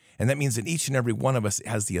 And that means that each and every one of us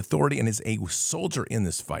has the authority and is a soldier in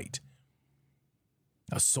this fight.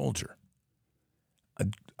 A soldier.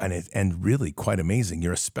 And really quite amazing.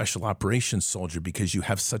 You're a special operations soldier because you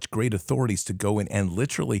have such great authorities to go in and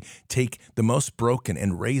literally take the most broken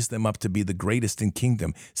and raise them up to be the greatest in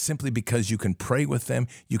kingdom, simply because you can pray with them,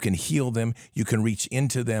 you can heal them, you can reach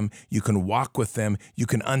into them, you can walk with them, you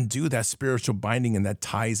can undo that spiritual binding and that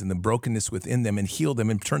ties and the brokenness within them and heal them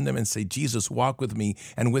and turn them and say, Jesus, walk with me.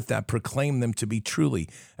 And with that, proclaim them to be truly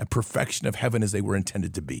a perfection of heaven as they were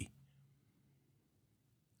intended to be.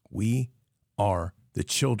 We are the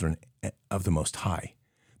children of the Most High,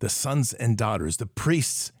 the sons and daughters, the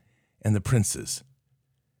priests and the princes.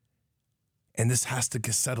 And this has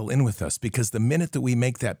to settle in with us, because the minute that we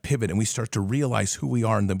make that pivot and we start to realize who we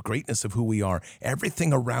are and the greatness of who we are,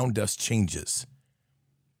 everything around us changes.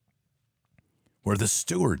 We're the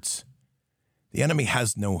stewards. The enemy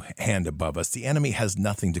has no hand above us. The enemy has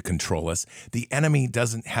nothing to control us. The enemy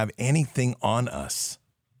doesn't have anything on us.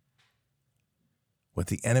 What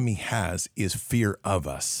the enemy has is fear of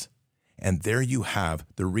us. And there you have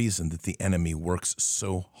the reason that the enemy works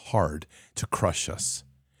so hard to crush us.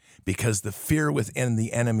 Because the fear within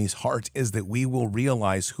the enemy's heart is that we will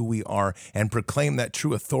realize who we are and proclaim that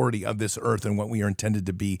true authority of this earth and what we are intended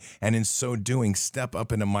to be. And in so doing, step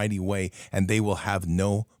up in a mighty way, and they will have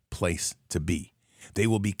no place to be. They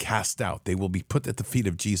will be cast out. They will be put at the feet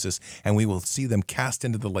of Jesus, and we will see them cast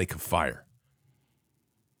into the lake of fire.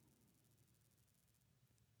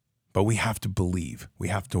 But we have to believe, we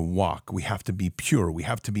have to walk, we have to be pure, we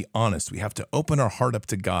have to be honest, we have to open our heart up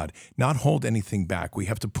to God, not hold anything back. We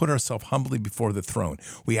have to put ourselves humbly before the throne.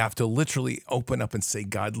 We have to literally open up and say,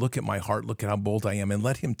 God, look at my heart, look at how bold I am, and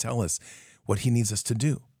let him tell us what he needs us to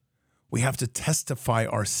do. We have to testify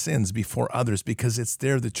our sins before others because it's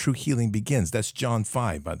there the true healing begins. That's James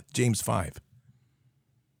 5.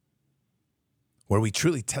 Where we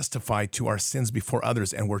truly testify to our sins before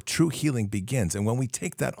others and where true healing begins. And when we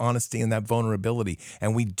take that honesty and that vulnerability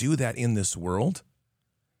and we do that in this world,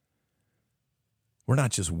 we're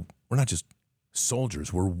not just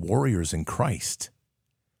soldiers, we're warriors in Christ.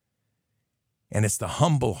 And it's the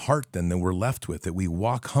humble heart then that we're left with, that we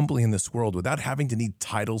walk humbly in this world without having to need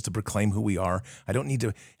titles to proclaim who we are. I don't need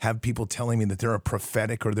to have people telling me that they're a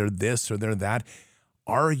prophetic or they're this or they're that.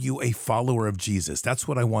 Are you a follower of Jesus? That's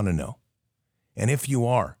what I want to know. And if you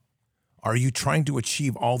are you trying to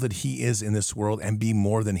achieve all that he is in this world and be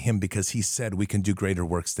more than him because he said we can do greater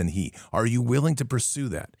works than he? Are you willing to pursue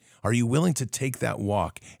that? Are you willing to take that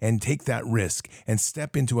walk and take that risk and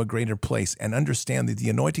step into a greater place and understand that the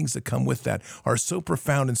anointings that come with that are so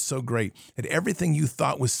profound and so great that everything you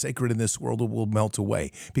thought was sacred in this world will melt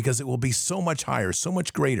away because it will be so much higher, so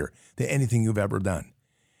much greater than anything you've ever done?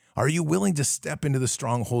 Are you willing to step into the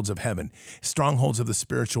strongholds of heaven, strongholds of the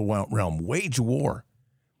spiritual realm, wage war?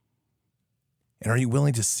 And are you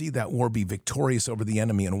willing to see that war be victorious over the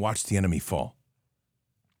enemy and watch the enemy fall?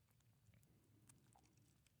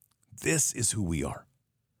 This is who we are.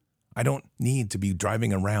 I don't need to be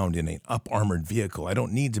driving around in an up-armored vehicle. I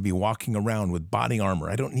don't need to be walking around with body armor.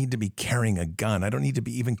 I don't need to be carrying a gun. I don't need to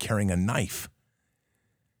be even carrying a knife.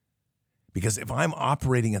 Because if I'm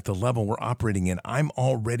operating at the level we're operating in, I'm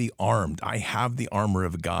already armed. I have the armor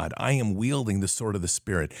of God. I am wielding the sword of the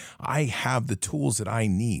Spirit. I have the tools that I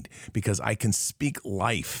need because I can speak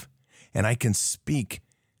life and I can speak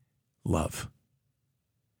love.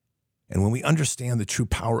 And when we understand the true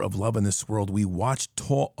power of love in this world, we watch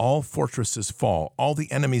all fortresses fall, all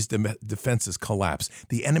the enemy's defenses collapse.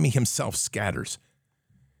 The enemy himself scatters.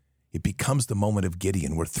 It becomes the moment of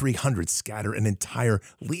Gideon where 300 scatter an entire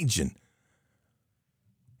legion.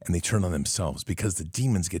 And they turn on themselves because the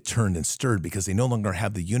demons get turned and stirred because they no longer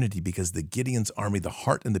have the unity because the Gideon's army, the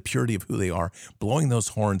heart and the purity of who they are, blowing those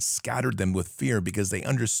horns, scattered them with fear because they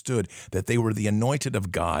understood that they were the anointed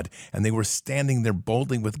of God and they were standing there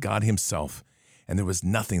boldly with God himself and there was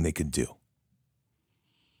nothing they could do.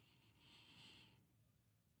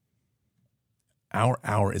 Our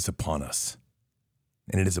hour is upon us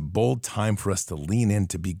and it is a bold time for us to lean in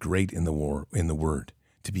to be great in the word.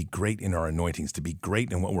 To be great in our anointings, to be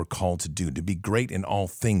great in what we're called to do, to be great in all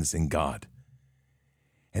things in God.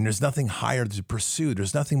 And there's nothing higher to pursue.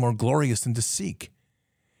 There's nothing more glorious than to seek.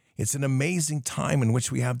 It's an amazing time in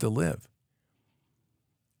which we have to live.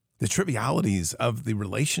 The trivialities of the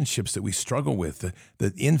relationships that we struggle with,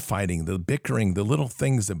 the infighting, the bickering, the little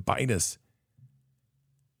things that bite us,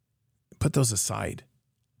 put those aside.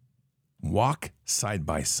 Walk side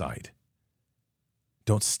by side.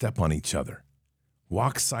 Don't step on each other.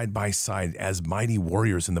 Walk side by side as mighty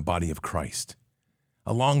warriors in the body of Christ.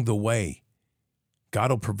 Along the way,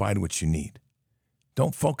 God will provide what you need.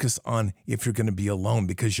 Don't focus on if you're going to be alone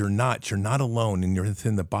because you're not. You're not alone and you're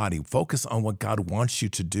within the body. Focus on what God wants you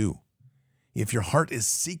to do. If your heart is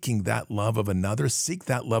seeking that love of another, seek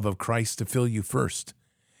that love of Christ to fill you first.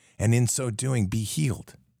 And in so doing, be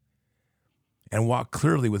healed. And walk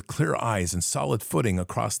clearly with clear eyes and solid footing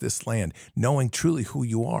across this land, knowing truly who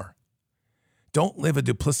you are. Don't live a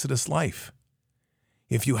duplicitous life.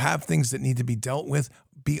 If you have things that need to be dealt with,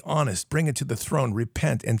 be honest, bring it to the throne,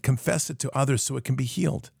 repent, and confess it to others so it can be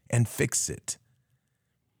healed, and fix it.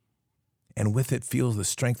 And with it, feel the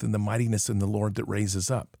strength and the mightiness in the Lord that raises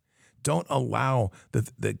up. Don't allow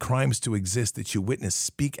the crimes to exist that you witness.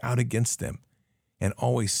 Speak out against them, and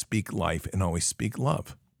always speak life and always speak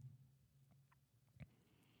love.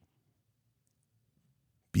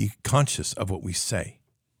 Be conscious of what we say.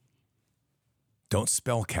 Don't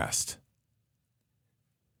spellcast.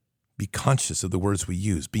 Be conscious of the words we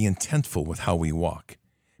use. Be intentful with how we walk.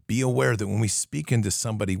 Be aware that when we speak into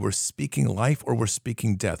somebody, we're speaking life or we're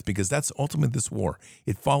speaking death, because that's ultimately this war.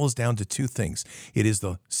 It follows down to two things. It is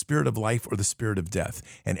the spirit of life or the spirit of death.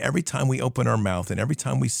 And every time we open our mouth and every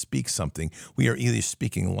time we speak something, we are either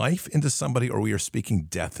speaking life into somebody or we are speaking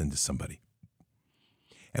death into somebody.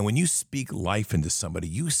 And when you speak life into somebody,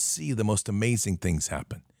 you see the most amazing things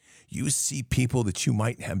happen. You see people that you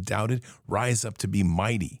might have doubted rise up to be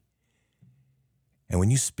mighty. And when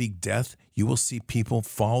you speak death, you will see people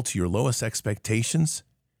fall to your lowest expectations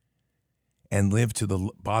and live to the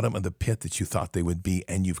bottom of the pit that you thought they would be,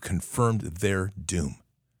 and you've confirmed their doom.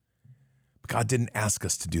 God didn't ask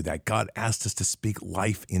us to do that. God asked us to speak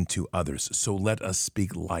life into others. So let us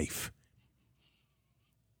speak life.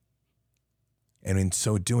 And in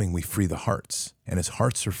so doing, we free the hearts. And as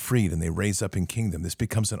hearts are freed and they raise up in kingdom, this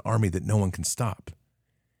becomes an army that no one can stop.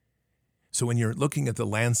 So when you're looking at the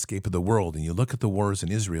landscape of the world and you look at the wars in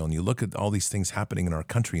Israel and you look at all these things happening in our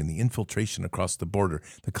country and the infiltration across the border,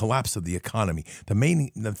 the collapse of the economy,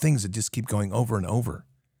 the things that just keep going over and over,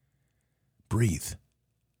 breathe.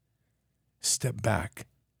 Step back.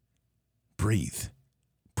 Breathe.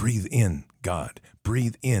 Breathe in, God.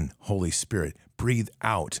 Breathe in, Holy Spirit. Breathe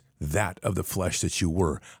out that of the flesh that you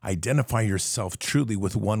were. Identify yourself truly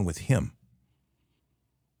with one with Him.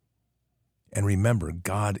 And remember,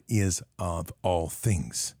 God is of all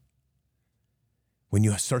things. When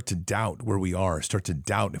you start to doubt where we are, start to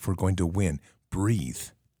doubt if we're going to win, breathe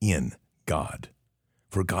in God.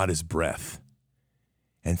 For God is breath.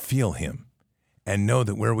 And feel Him. And know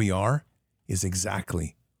that where we are is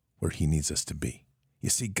exactly where He needs us to be. You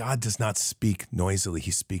see, God does not speak noisily.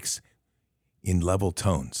 He speaks in level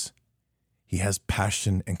tones. He has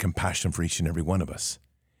passion and compassion for each and every one of us.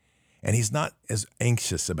 And He's not as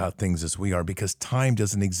anxious about things as we are, because time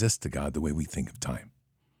doesn't exist to God the way we think of time.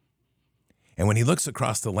 And when He looks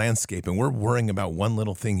across the landscape and we're worrying about one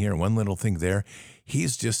little thing here and one little thing there,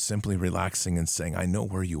 He's just simply relaxing and saying, I know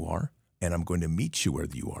where you are, and I'm going to meet you where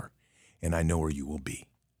you are, and I know where you will be.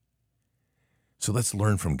 So let's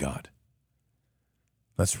learn from God.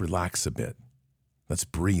 Let's relax a bit. Let's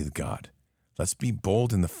breathe, God. Let's be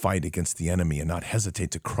bold in the fight against the enemy and not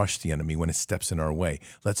hesitate to crush the enemy when it steps in our way.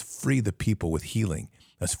 Let's free the people with healing.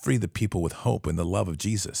 Let's free the people with hope and the love of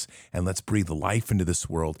Jesus. And let's breathe life into this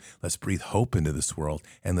world. Let's breathe hope into this world.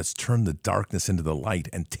 And let's turn the darkness into the light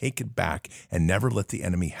and take it back and never let the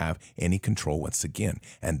enemy have any control once again.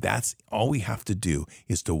 And that's all we have to do,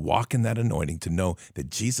 is to walk in that anointing, to know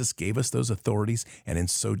that Jesus gave us those authorities. And in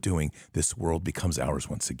so doing, this world becomes ours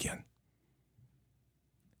once again.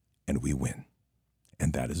 And we win.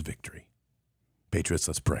 And that is victory. Patriots,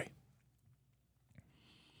 let's pray.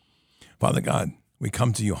 Father God, we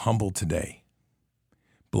come to you humbled today,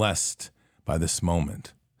 blessed by this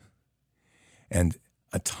moment, and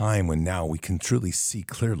a time when now we can truly see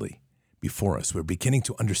clearly before us. We're beginning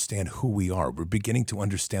to understand who we are. We're beginning to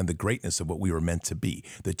understand the greatness of what we were meant to be,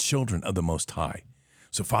 the children of the Most High.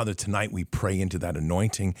 So, Father, tonight we pray into that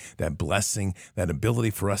anointing, that blessing, that ability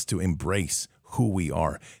for us to embrace who we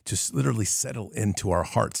are, to literally settle into our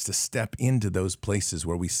hearts, to step into those places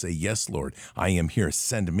where we say, yes, Lord, I am here,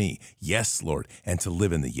 send me. Yes, Lord, and to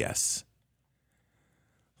live in the yes.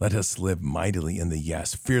 Let us live mightily in the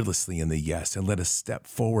yes, fearlessly in the yes, and let us step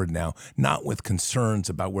forward now, not with concerns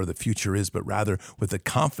about where the future is, but rather with the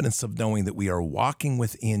confidence of knowing that we are walking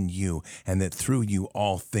within you and that through you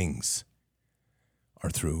all things are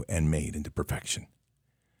through and made into perfection.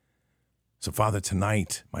 So, Father,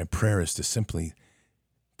 tonight, my prayer is to simply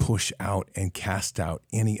push out and cast out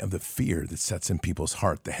any of the fear that sets in people's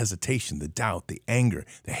heart, the hesitation, the doubt, the anger,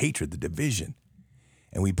 the hatred, the division.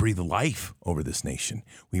 And we breathe life over this nation.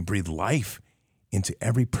 We breathe life into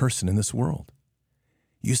every person in this world.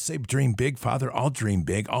 You say dream big, Father, I'll dream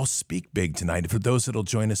big. I'll speak big tonight. For those that will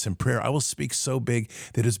join us in prayer, I will speak so big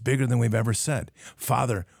that it's bigger than we've ever said.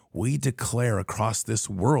 Father, we declare across this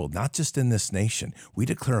world, not just in this nation, we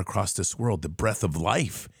declare across this world the breath of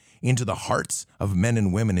life into the hearts of men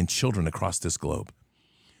and women and children across this globe.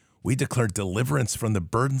 We declare deliverance from the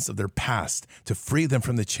burdens of their past, to free them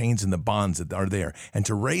from the chains and the bonds that are there, and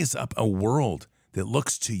to raise up a world that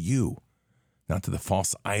looks to you, not to the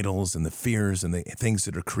false idols and the fears and the things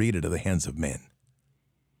that are created of the hands of men.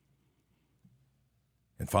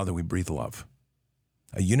 And Father, we breathe love.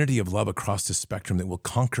 A unity of love across the spectrum that will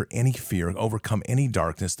conquer any fear, overcome any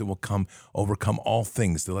darkness, that will overcome all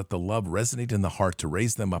things, to let the love resonate in the heart, to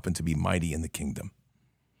raise them up and to be mighty in the kingdom.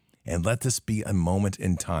 And let this be a moment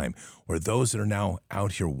in time where those that are now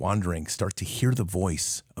out here wandering start to hear the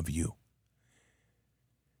voice of you,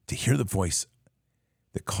 to hear the voice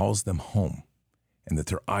that calls them home and that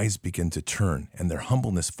their eyes begin to turn and their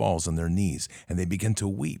humbleness falls on their knees and they begin to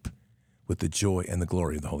weep with the joy and the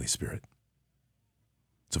glory of the Holy Spirit.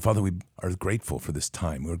 So, Father, we are grateful for this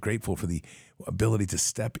time. We're grateful for the ability to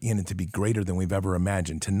step in and to be greater than we've ever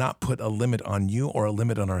imagined, to not put a limit on you or a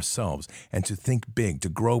limit on ourselves, and to think big, to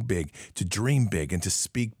grow big, to dream big, and to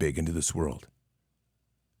speak big into this world.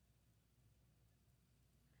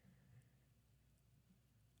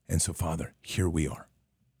 And so, Father, here we are.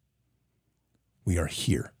 We are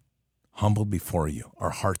here, humbled before you, our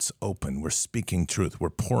hearts open. We're speaking truth. We're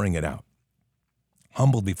pouring it out.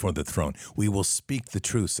 Humbled before the throne, we will speak the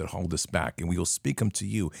truths that hold us back, and we will speak them to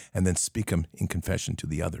you and then speak them in confession to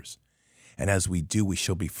the others. And as we do, we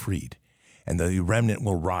shall be freed, and the remnant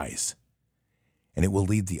will rise, and it will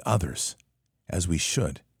lead the others, as we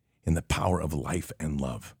should, in the power of life and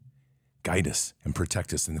love. Guide us and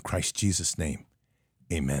protect us in Christ Jesus' name.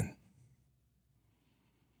 Amen.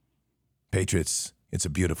 Patriots, it's a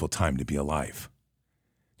beautiful time to be alive.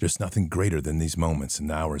 There's nothing greater than these moments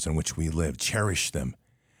and hours in which we live. Cherish them,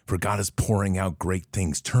 for God is pouring out great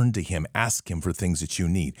things. Turn to him. Ask him for things that you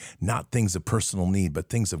need, not things of personal need, but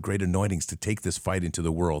things of great anointings to take this fight into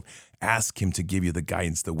the world. Ask him to give you the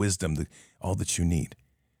guidance, the wisdom, all that you need.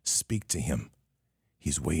 Speak to him.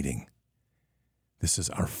 He's waiting. This is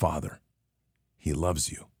our Father. He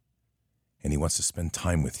loves you, and he wants to spend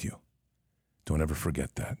time with you. Don't ever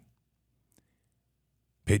forget that.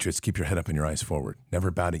 Patriots, keep your head up and your eyes forward.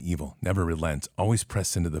 Never bow to evil. Never relent. Always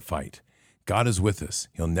press into the fight. God is with us.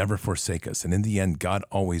 He'll never forsake us. And in the end, God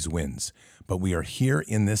always wins. But we are here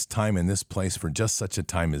in this time, in this place, for just such a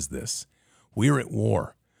time as this. We are at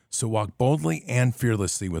war. So walk boldly and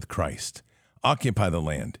fearlessly with Christ. Occupy the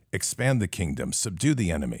land. Expand the kingdom. Subdue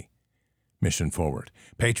the enemy. Mission forward.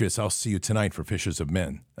 Patriots, I'll see you tonight for Fishers of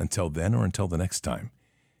Men. Until then or until the next time,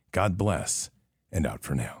 God bless, and out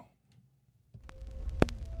for now.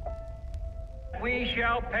 We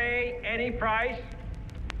shall pay any price,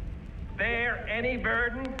 bear any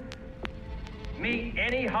burden, meet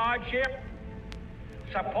any hardship,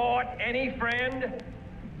 support any friend,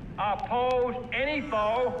 oppose any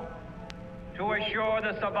foe to assure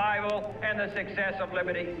the survival and the success of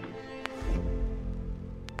liberty.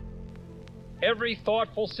 Every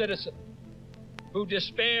thoughtful citizen who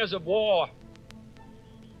despairs of war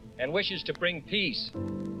and wishes to bring peace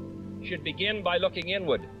should begin by looking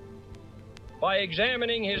inward, by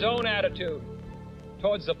examining his own attitude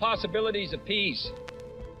towards the possibilities of peace.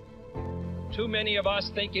 Too many of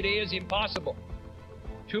us think it is impossible.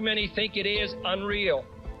 Too many think it is unreal.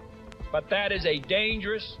 But that is a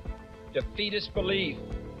dangerous, defeatist belief.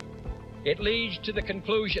 It leads to the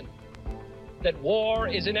conclusion that war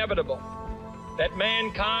is inevitable, that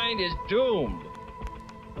mankind is doomed,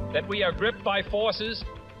 that we are gripped by forces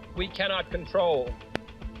we cannot control.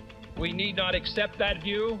 We need not accept that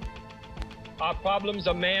view. Our problems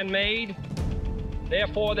are man-made,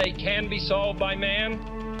 therefore they can be solved by man,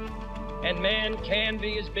 and man can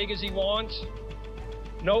be as big as he wants.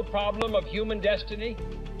 No problem of human destiny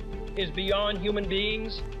is beyond human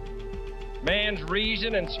beings. Man's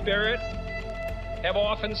reason and spirit have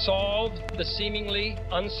often solved the seemingly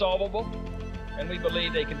unsolvable, and we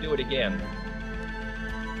believe they can do it again.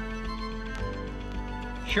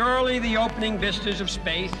 Surely the opening vistas of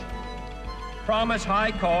space promise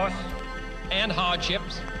high costs and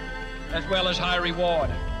hardships, as well as high reward.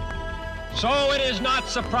 So it is not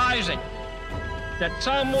surprising that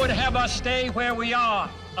some would have us stay where we are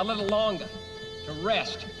a little longer, to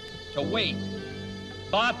rest, to wait.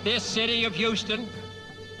 But this city of Houston,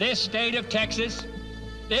 this state of Texas,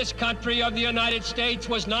 this country of the United States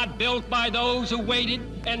was not built by those who waited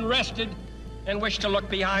and rested and wished to look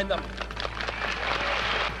behind them.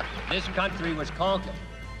 This country was conquered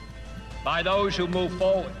by those who move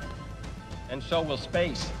forward, and so will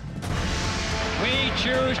space. We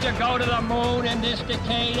choose to go to the moon in this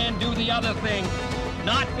decade and do the other thing,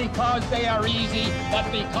 not because they are easy, but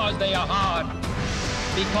because they are hard.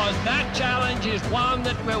 Because that challenge is one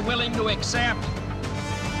that we're willing to accept.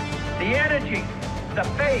 The energy, the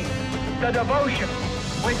faith, the devotion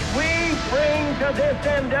which we bring to this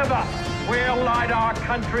endeavor will light our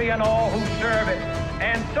country and all who serve it.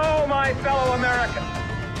 And so, my fellow Americans,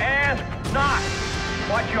 ask not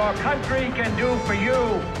what your country can do for you.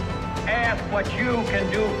 Ask what you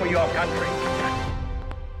can do for your country.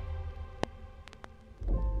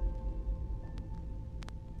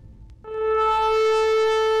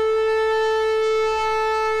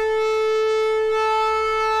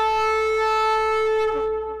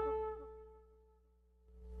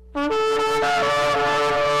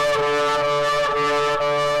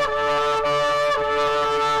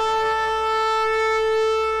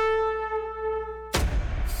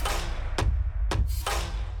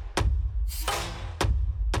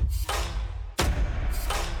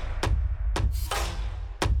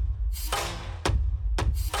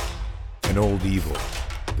 An old evil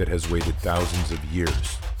that has waited thousands of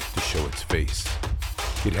years to show its face.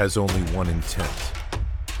 It has only one intent: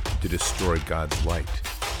 to destroy God's light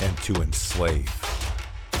and to enslave.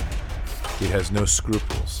 It has no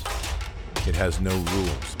scruples. It has no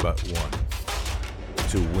rules but one: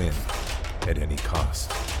 to win at any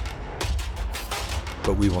cost.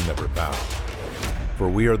 But we will never bow, for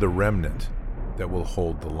we are the remnant that will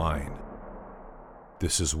hold the line.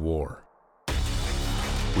 This is war.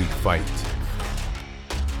 We fight.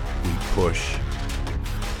 We push.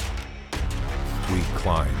 We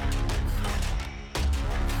climb.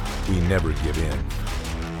 We never give in.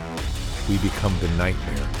 We become the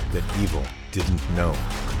nightmare that evil didn't know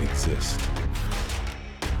could exist.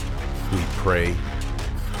 We pray.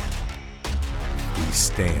 We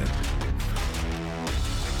stand.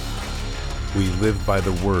 We live by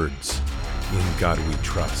the words, "In God we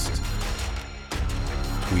trust."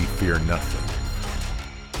 We fear nothing.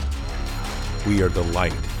 We are the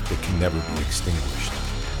light that can never be extinguished.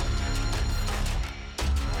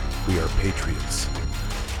 We are patriots.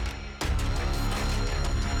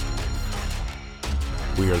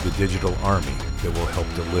 We are the digital army that will help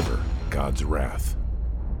deliver God's wrath.